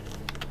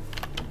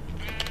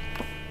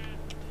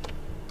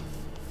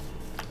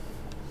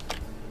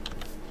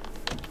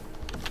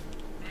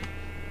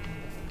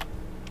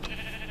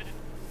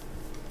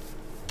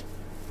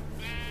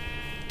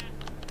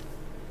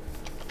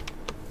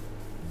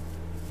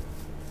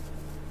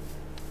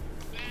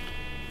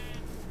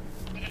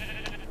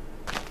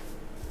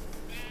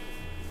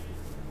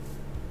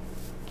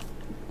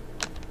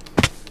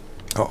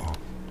 Uh-oh.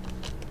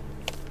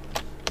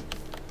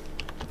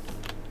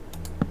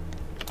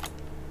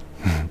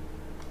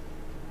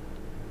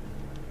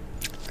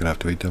 Gonna have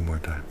to wait one more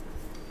time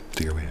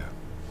to get way out.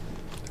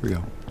 Here we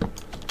go.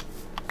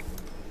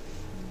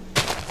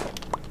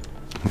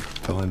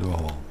 Fell into a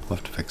hole. We'll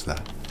have to fix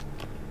that.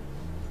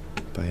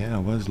 But yeah, I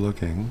was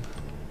looking.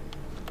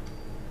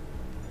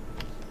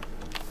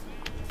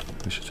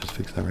 We should just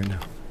fix that right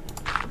now.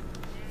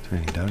 Is there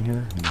anything down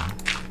here? No.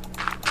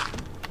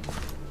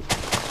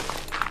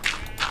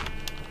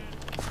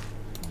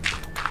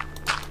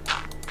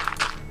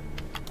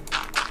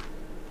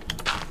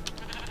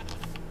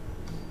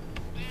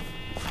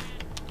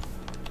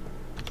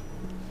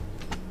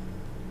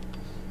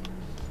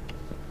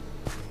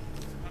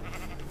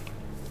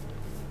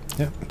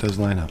 Yeah, it does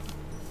line up.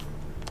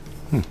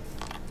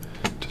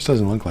 Just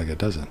doesn't look like it,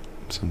 does it?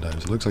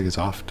 Sometimes it looks like it's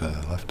off to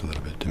the left a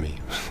little bit to me,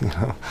 you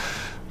know.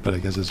 But I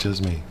guess it's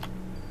just me.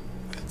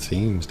 It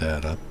seems to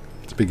add up.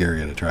 It's a big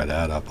area to try to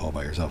add up all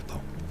by yourself,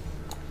 though.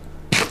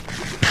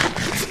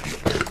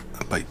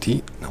 A bite to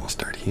eat, and then we'll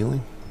start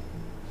healing.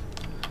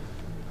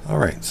 All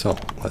right, so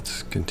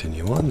let's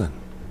continue on then.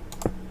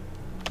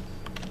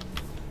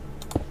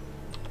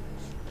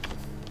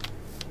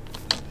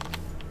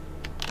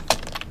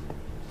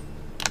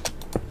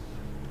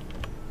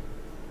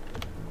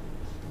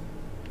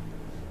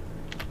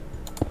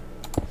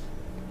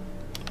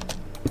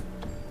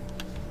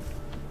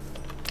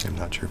 I'm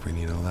not sure if we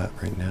need all that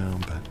right now,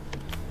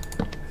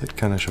 but it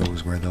kind of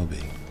shows where they'll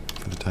be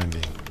for the time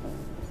being.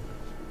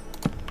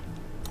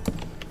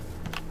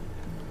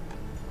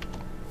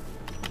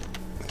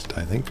 At least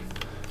I think.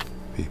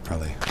 Be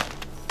probably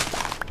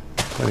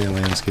plenty of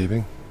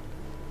landscaping.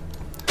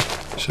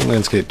 Shouldn't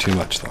landscape too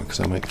much though, because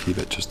I might keep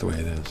it just the way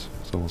it is.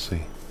 So we'll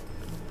see.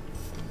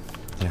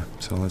 Yeah,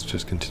 so let's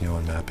just continue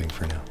on mapping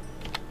for now.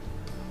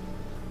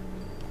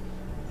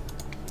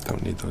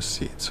 Don't need those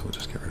seeds, so we'll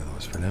just get rid of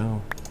those for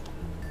now.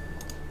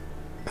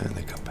 And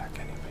they come back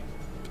anyway,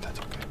 but that's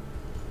okay.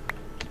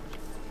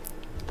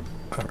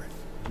 Alright.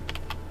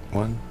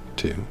 1,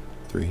 2,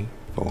 3,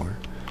 4,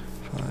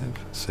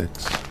 5,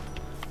 6,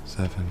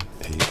 7,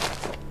 8,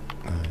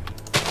 9,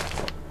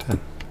 10.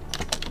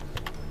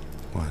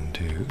 1,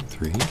 2,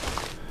 3,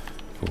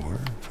 4,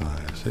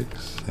 5, 6,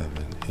 7,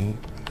 8, 9,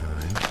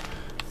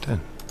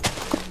 10.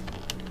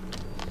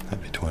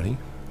 That'd be 20.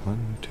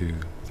 1, 2,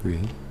 3,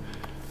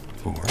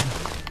 4,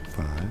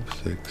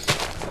 5, 6,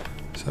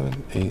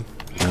 7, 8,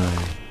 9,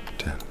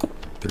 10,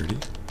 30.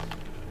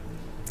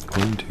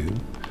 1, 2,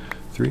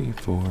 3,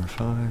 4,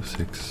 5,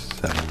 6,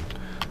 7,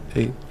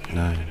 8,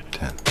 9,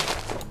 10,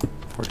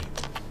 40.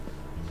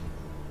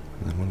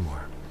 And then one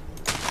more.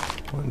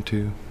 1,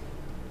 2,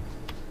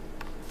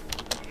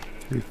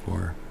 3,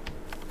 4,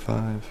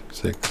 5,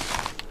 6,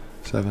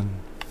 7,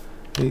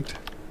 8,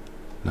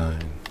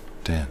 9,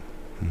 10.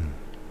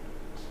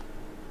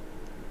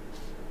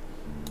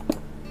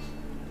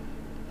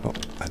 Oh,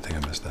 I think I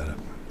messed that up.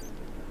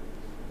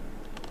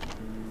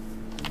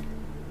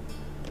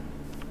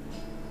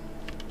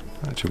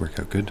 That should work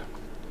out good.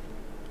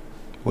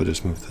 We'll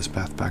just move this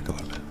path back a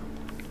little bit.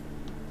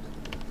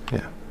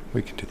 Yeah,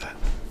 we can do that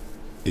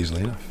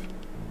easily enough.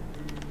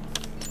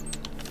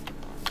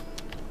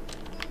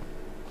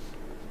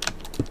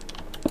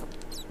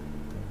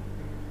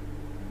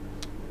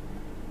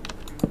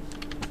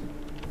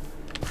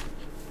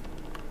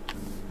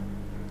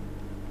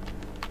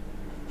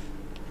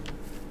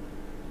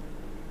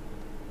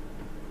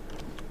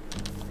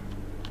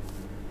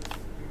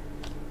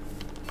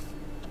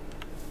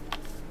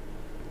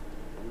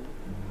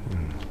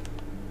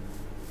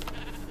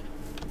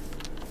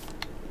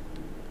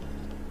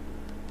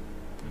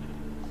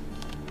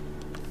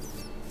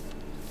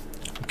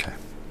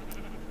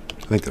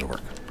 I think it'll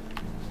work.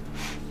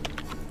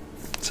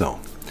 So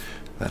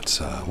that's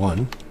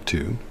 1,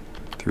 2,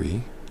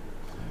 3,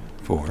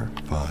 4,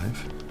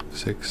 5,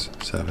 6,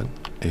 7,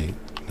 8,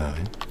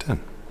 9, 10.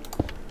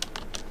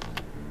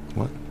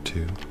 1,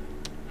 2,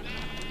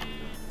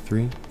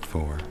 3,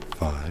 4,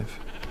 5,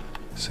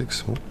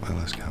 6. Oh, I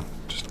lost count.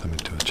 Just let me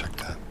do a check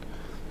that.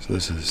 So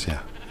this is,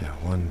 yeah,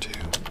 1, 2,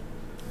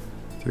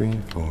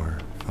 3, 4,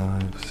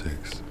 5,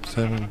 6,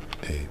 7,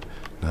 8,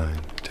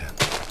 9, 10.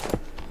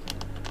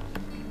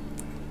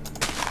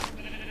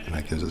 And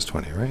that gives us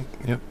 20, right?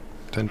 Yep,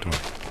 10, 20.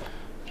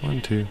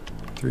 1, 2,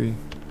 3,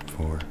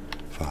 4,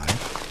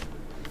 5,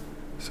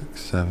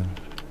 6, 7,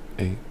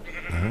 8,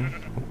 9.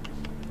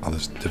 Oh,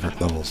 there's different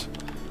levels.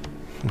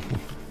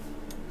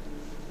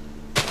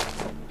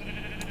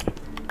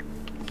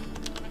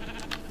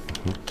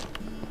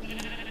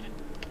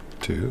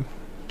 2,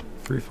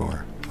 3,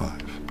 4,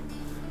 5,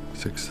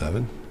 6,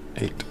 7,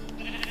 8,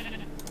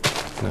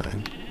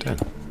 9, 10.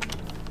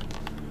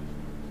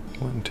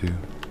 1, 2,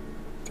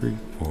 3,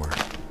 4,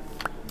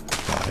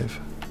 5.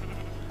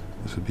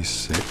 This would be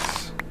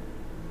 6.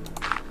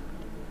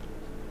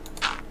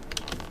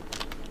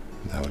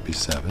 That would be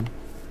 7.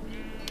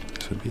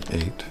 This would be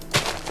 8.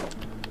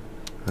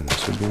 And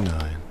this would be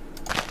 9.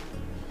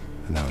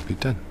 And that would be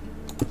 10.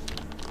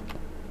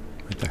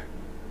 Right there.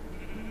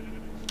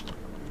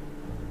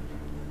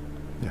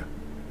 Yeah.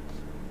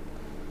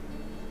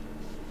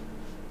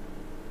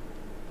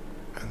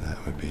 And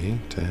that would be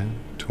 10,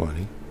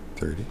 20,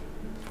 30,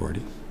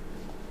 40.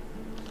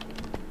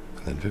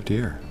 And then 50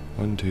 here.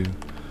 1, 2,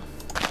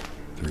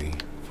 3,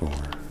 4,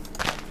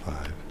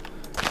 5,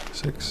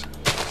 6,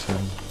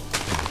 7, 8,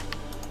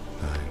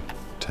 9,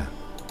 10.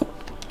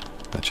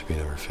 That should be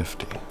number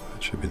 50.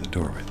 That should be the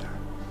door right there.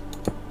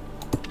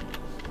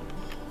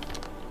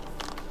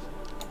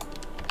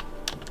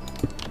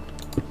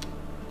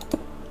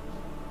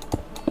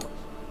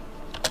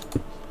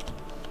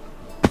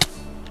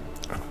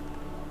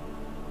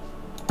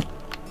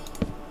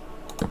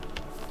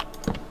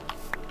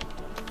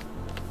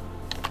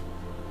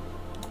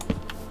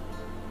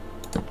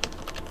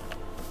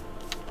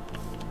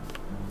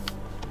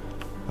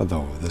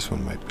 Although this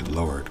one might be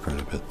lowered quite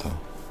a bit though.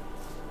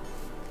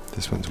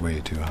 This one's way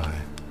too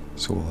high,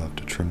 so we'll have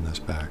to trim this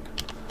back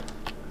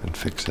and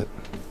fix it.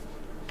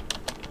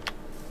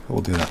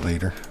 We'll do that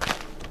later.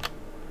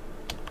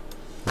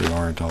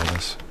 Reorient all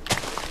this.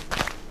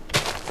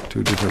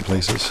 2 different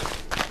places.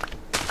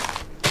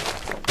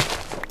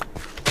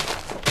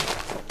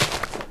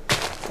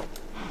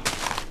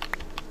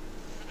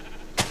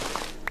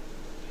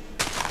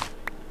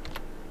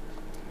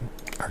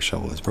 Our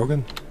shovel is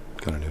broken.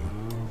 Got a new one.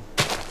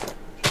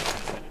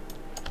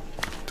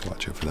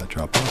 Watch out for that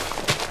drop off.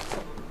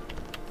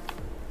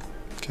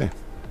 Okay.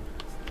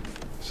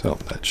 So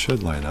that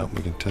should line up.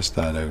 We can test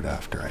that out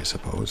after, I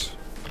suppose.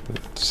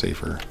 It's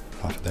safer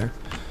off of there.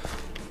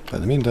 But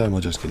in the meantime,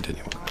 we'll just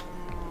continue on.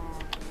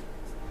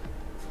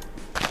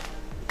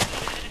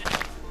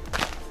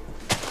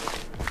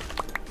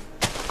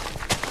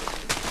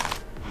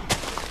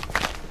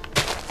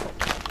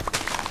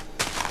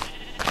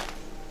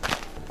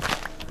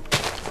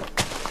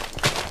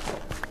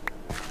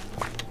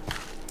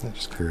 Let's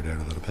just clear it out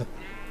a little bit.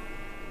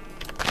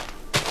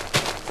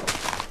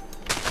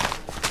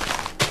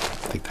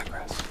 Take that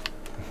grass.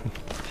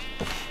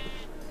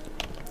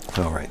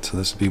 Alright, so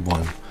this would be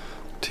 1,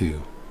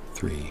 2,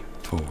 3,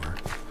 4,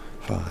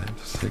 5,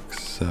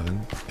 6,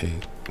 7,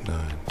 8,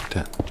 9,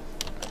 10.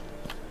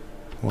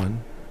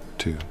 1,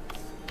 2,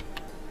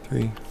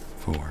 3,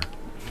 4,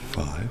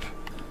 5,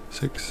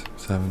 6,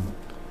 7,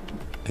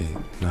 8,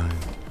 9,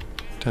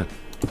 10.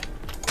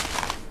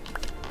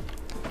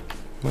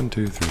 1,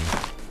 2, 3,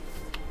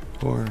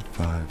 4,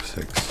 5,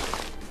 6,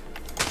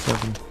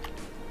 7,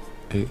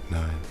 8,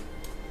 9,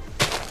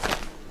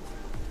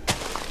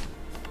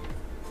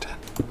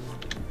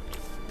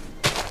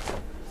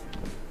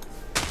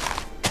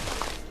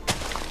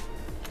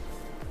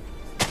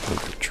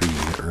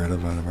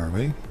 out of our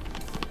way.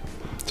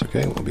 It's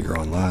okay, we'll be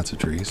growing lots of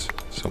trees,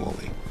 so we'll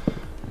be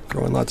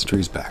growing lots of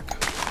trees back.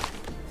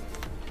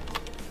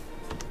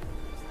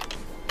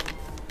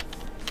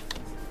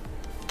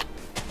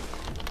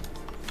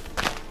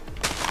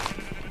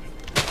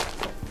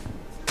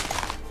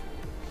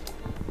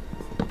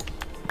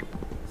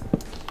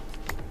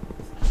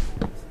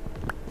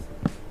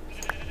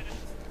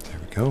 There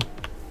we go.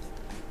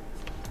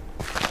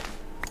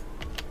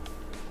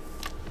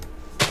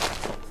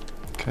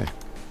 Okay.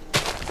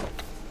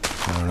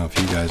 I don't know if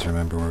you guys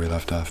remember where we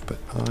left off, but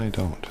I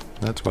don't.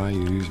 That's why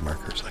you use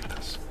markers like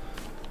this.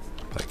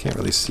 But I can't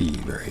really see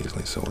very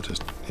easily, so we'll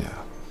just,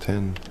 yeah,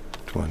 10,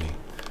 20,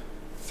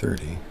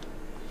 30.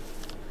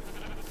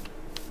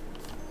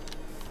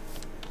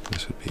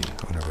 This would be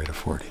on our way to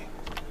 40.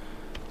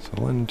 So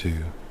 1, 2,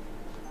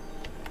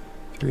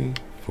 3,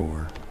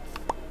 4,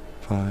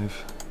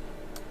 5,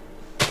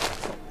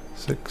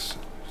 6,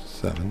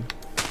 7,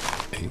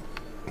 8,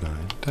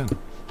 9, 10.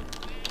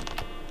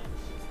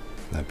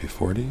 That'd be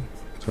 40,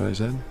 that's what I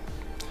said.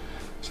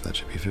 So that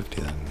should be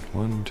 50 then.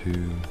 1, 2,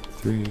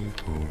 3,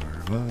 4,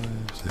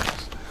 5,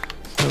 6,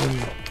 7,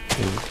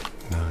 8,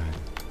 9,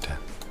 10.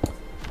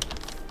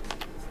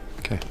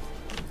 Okay.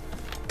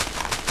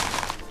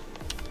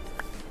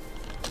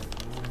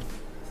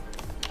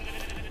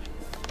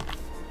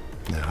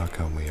 Now how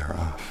come we are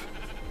off?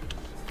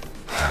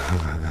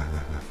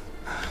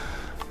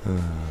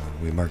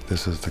 We marked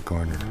this as the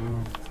corner,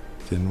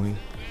 didn't we?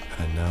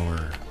 And now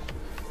we're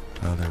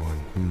other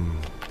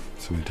one.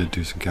 So we did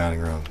do some counting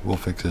wrong. We'll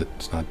fix it.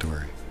 It's not to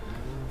worry.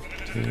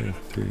 2,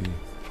 3,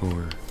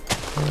 4,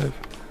 5,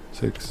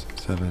 6,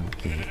 7,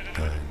 8, 9,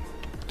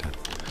 10.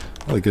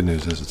 Well, the good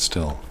news is it's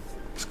still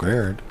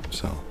squared,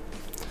 so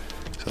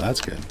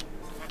that's good.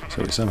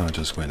 So we somehow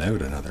just went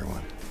out another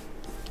one.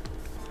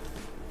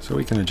 So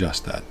we can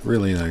adjust that.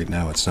 Really, right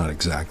now it's not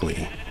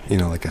exactly, you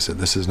know, like I said,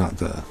 this is not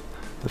the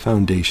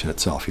foundation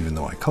itself, even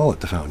though I call it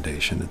the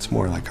foundation. It's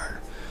more like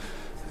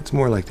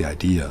the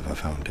idea of a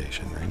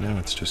foundation. Right now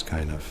it's just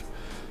kind of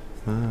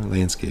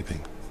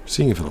landscaping.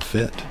 Seeing if it'll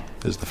fit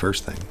is the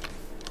first thing.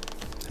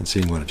 And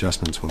seeing what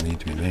adjustments will need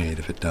to be made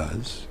if it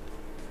does.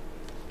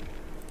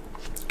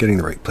 Getting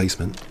the right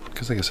placement.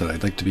 Because like I said,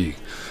 I'd like to be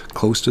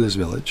close to this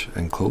village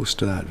and close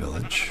to that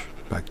village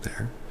back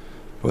there.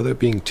 Without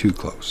being too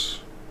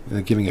close.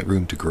 And giving it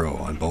room to grow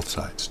on both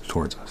sides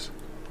towards us.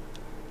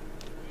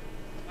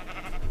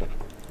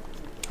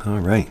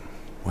 Alright.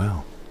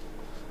 Well.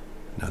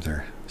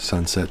 Another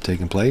sunset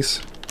taking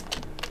place.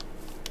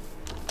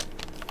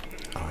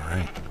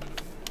 Alright.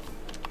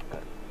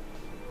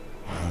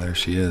 Well, there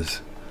she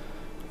is.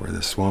 Where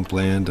the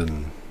swampland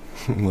and,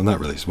 well, not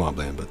really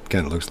swampland, but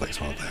kind of looks like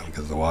swampland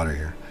because of the water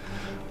here.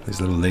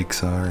 These little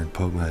lakes are, and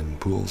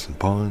pools and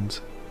ponds.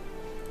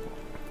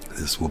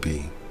 This will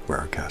be where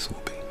our castle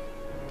will be.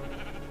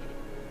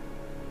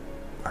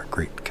 Our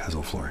great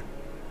castle Floren.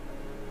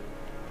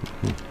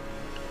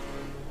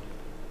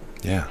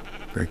 Yeah,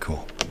 very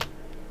cool.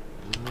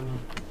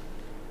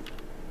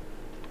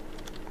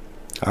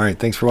 Alright,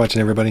 thanks for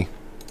watching, everybody.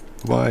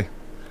 Bye.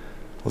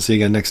 We'll see you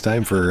again next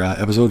time for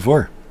episode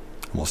 4.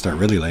 And we'll start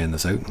really laying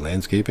this out and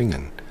landscaping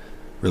and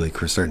really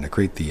starting to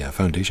create the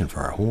foundation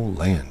for our whole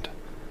land.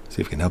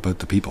 See if we can help out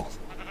the people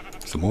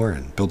some more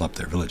and build up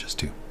their villages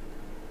too.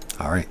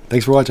 Alright,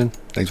 thanks for watching.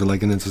 Thanks for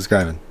liking and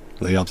subscribing.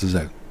 Really helps us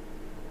out.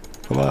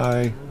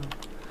 Bye-bye.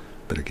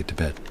 Better get to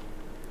bed.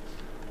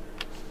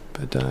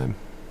 Bedtime.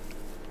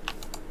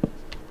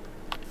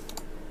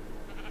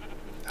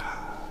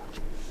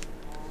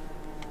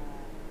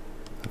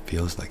 It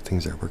feels like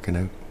things are working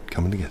out,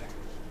 coming together.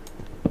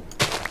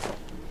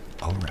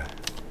 Alright.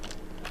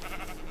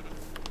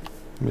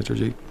 Mr.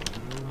 G.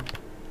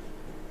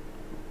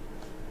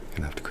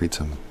 Gonna have to create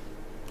some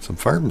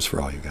farms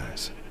for all you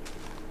guys.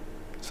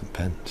 Some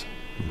pens.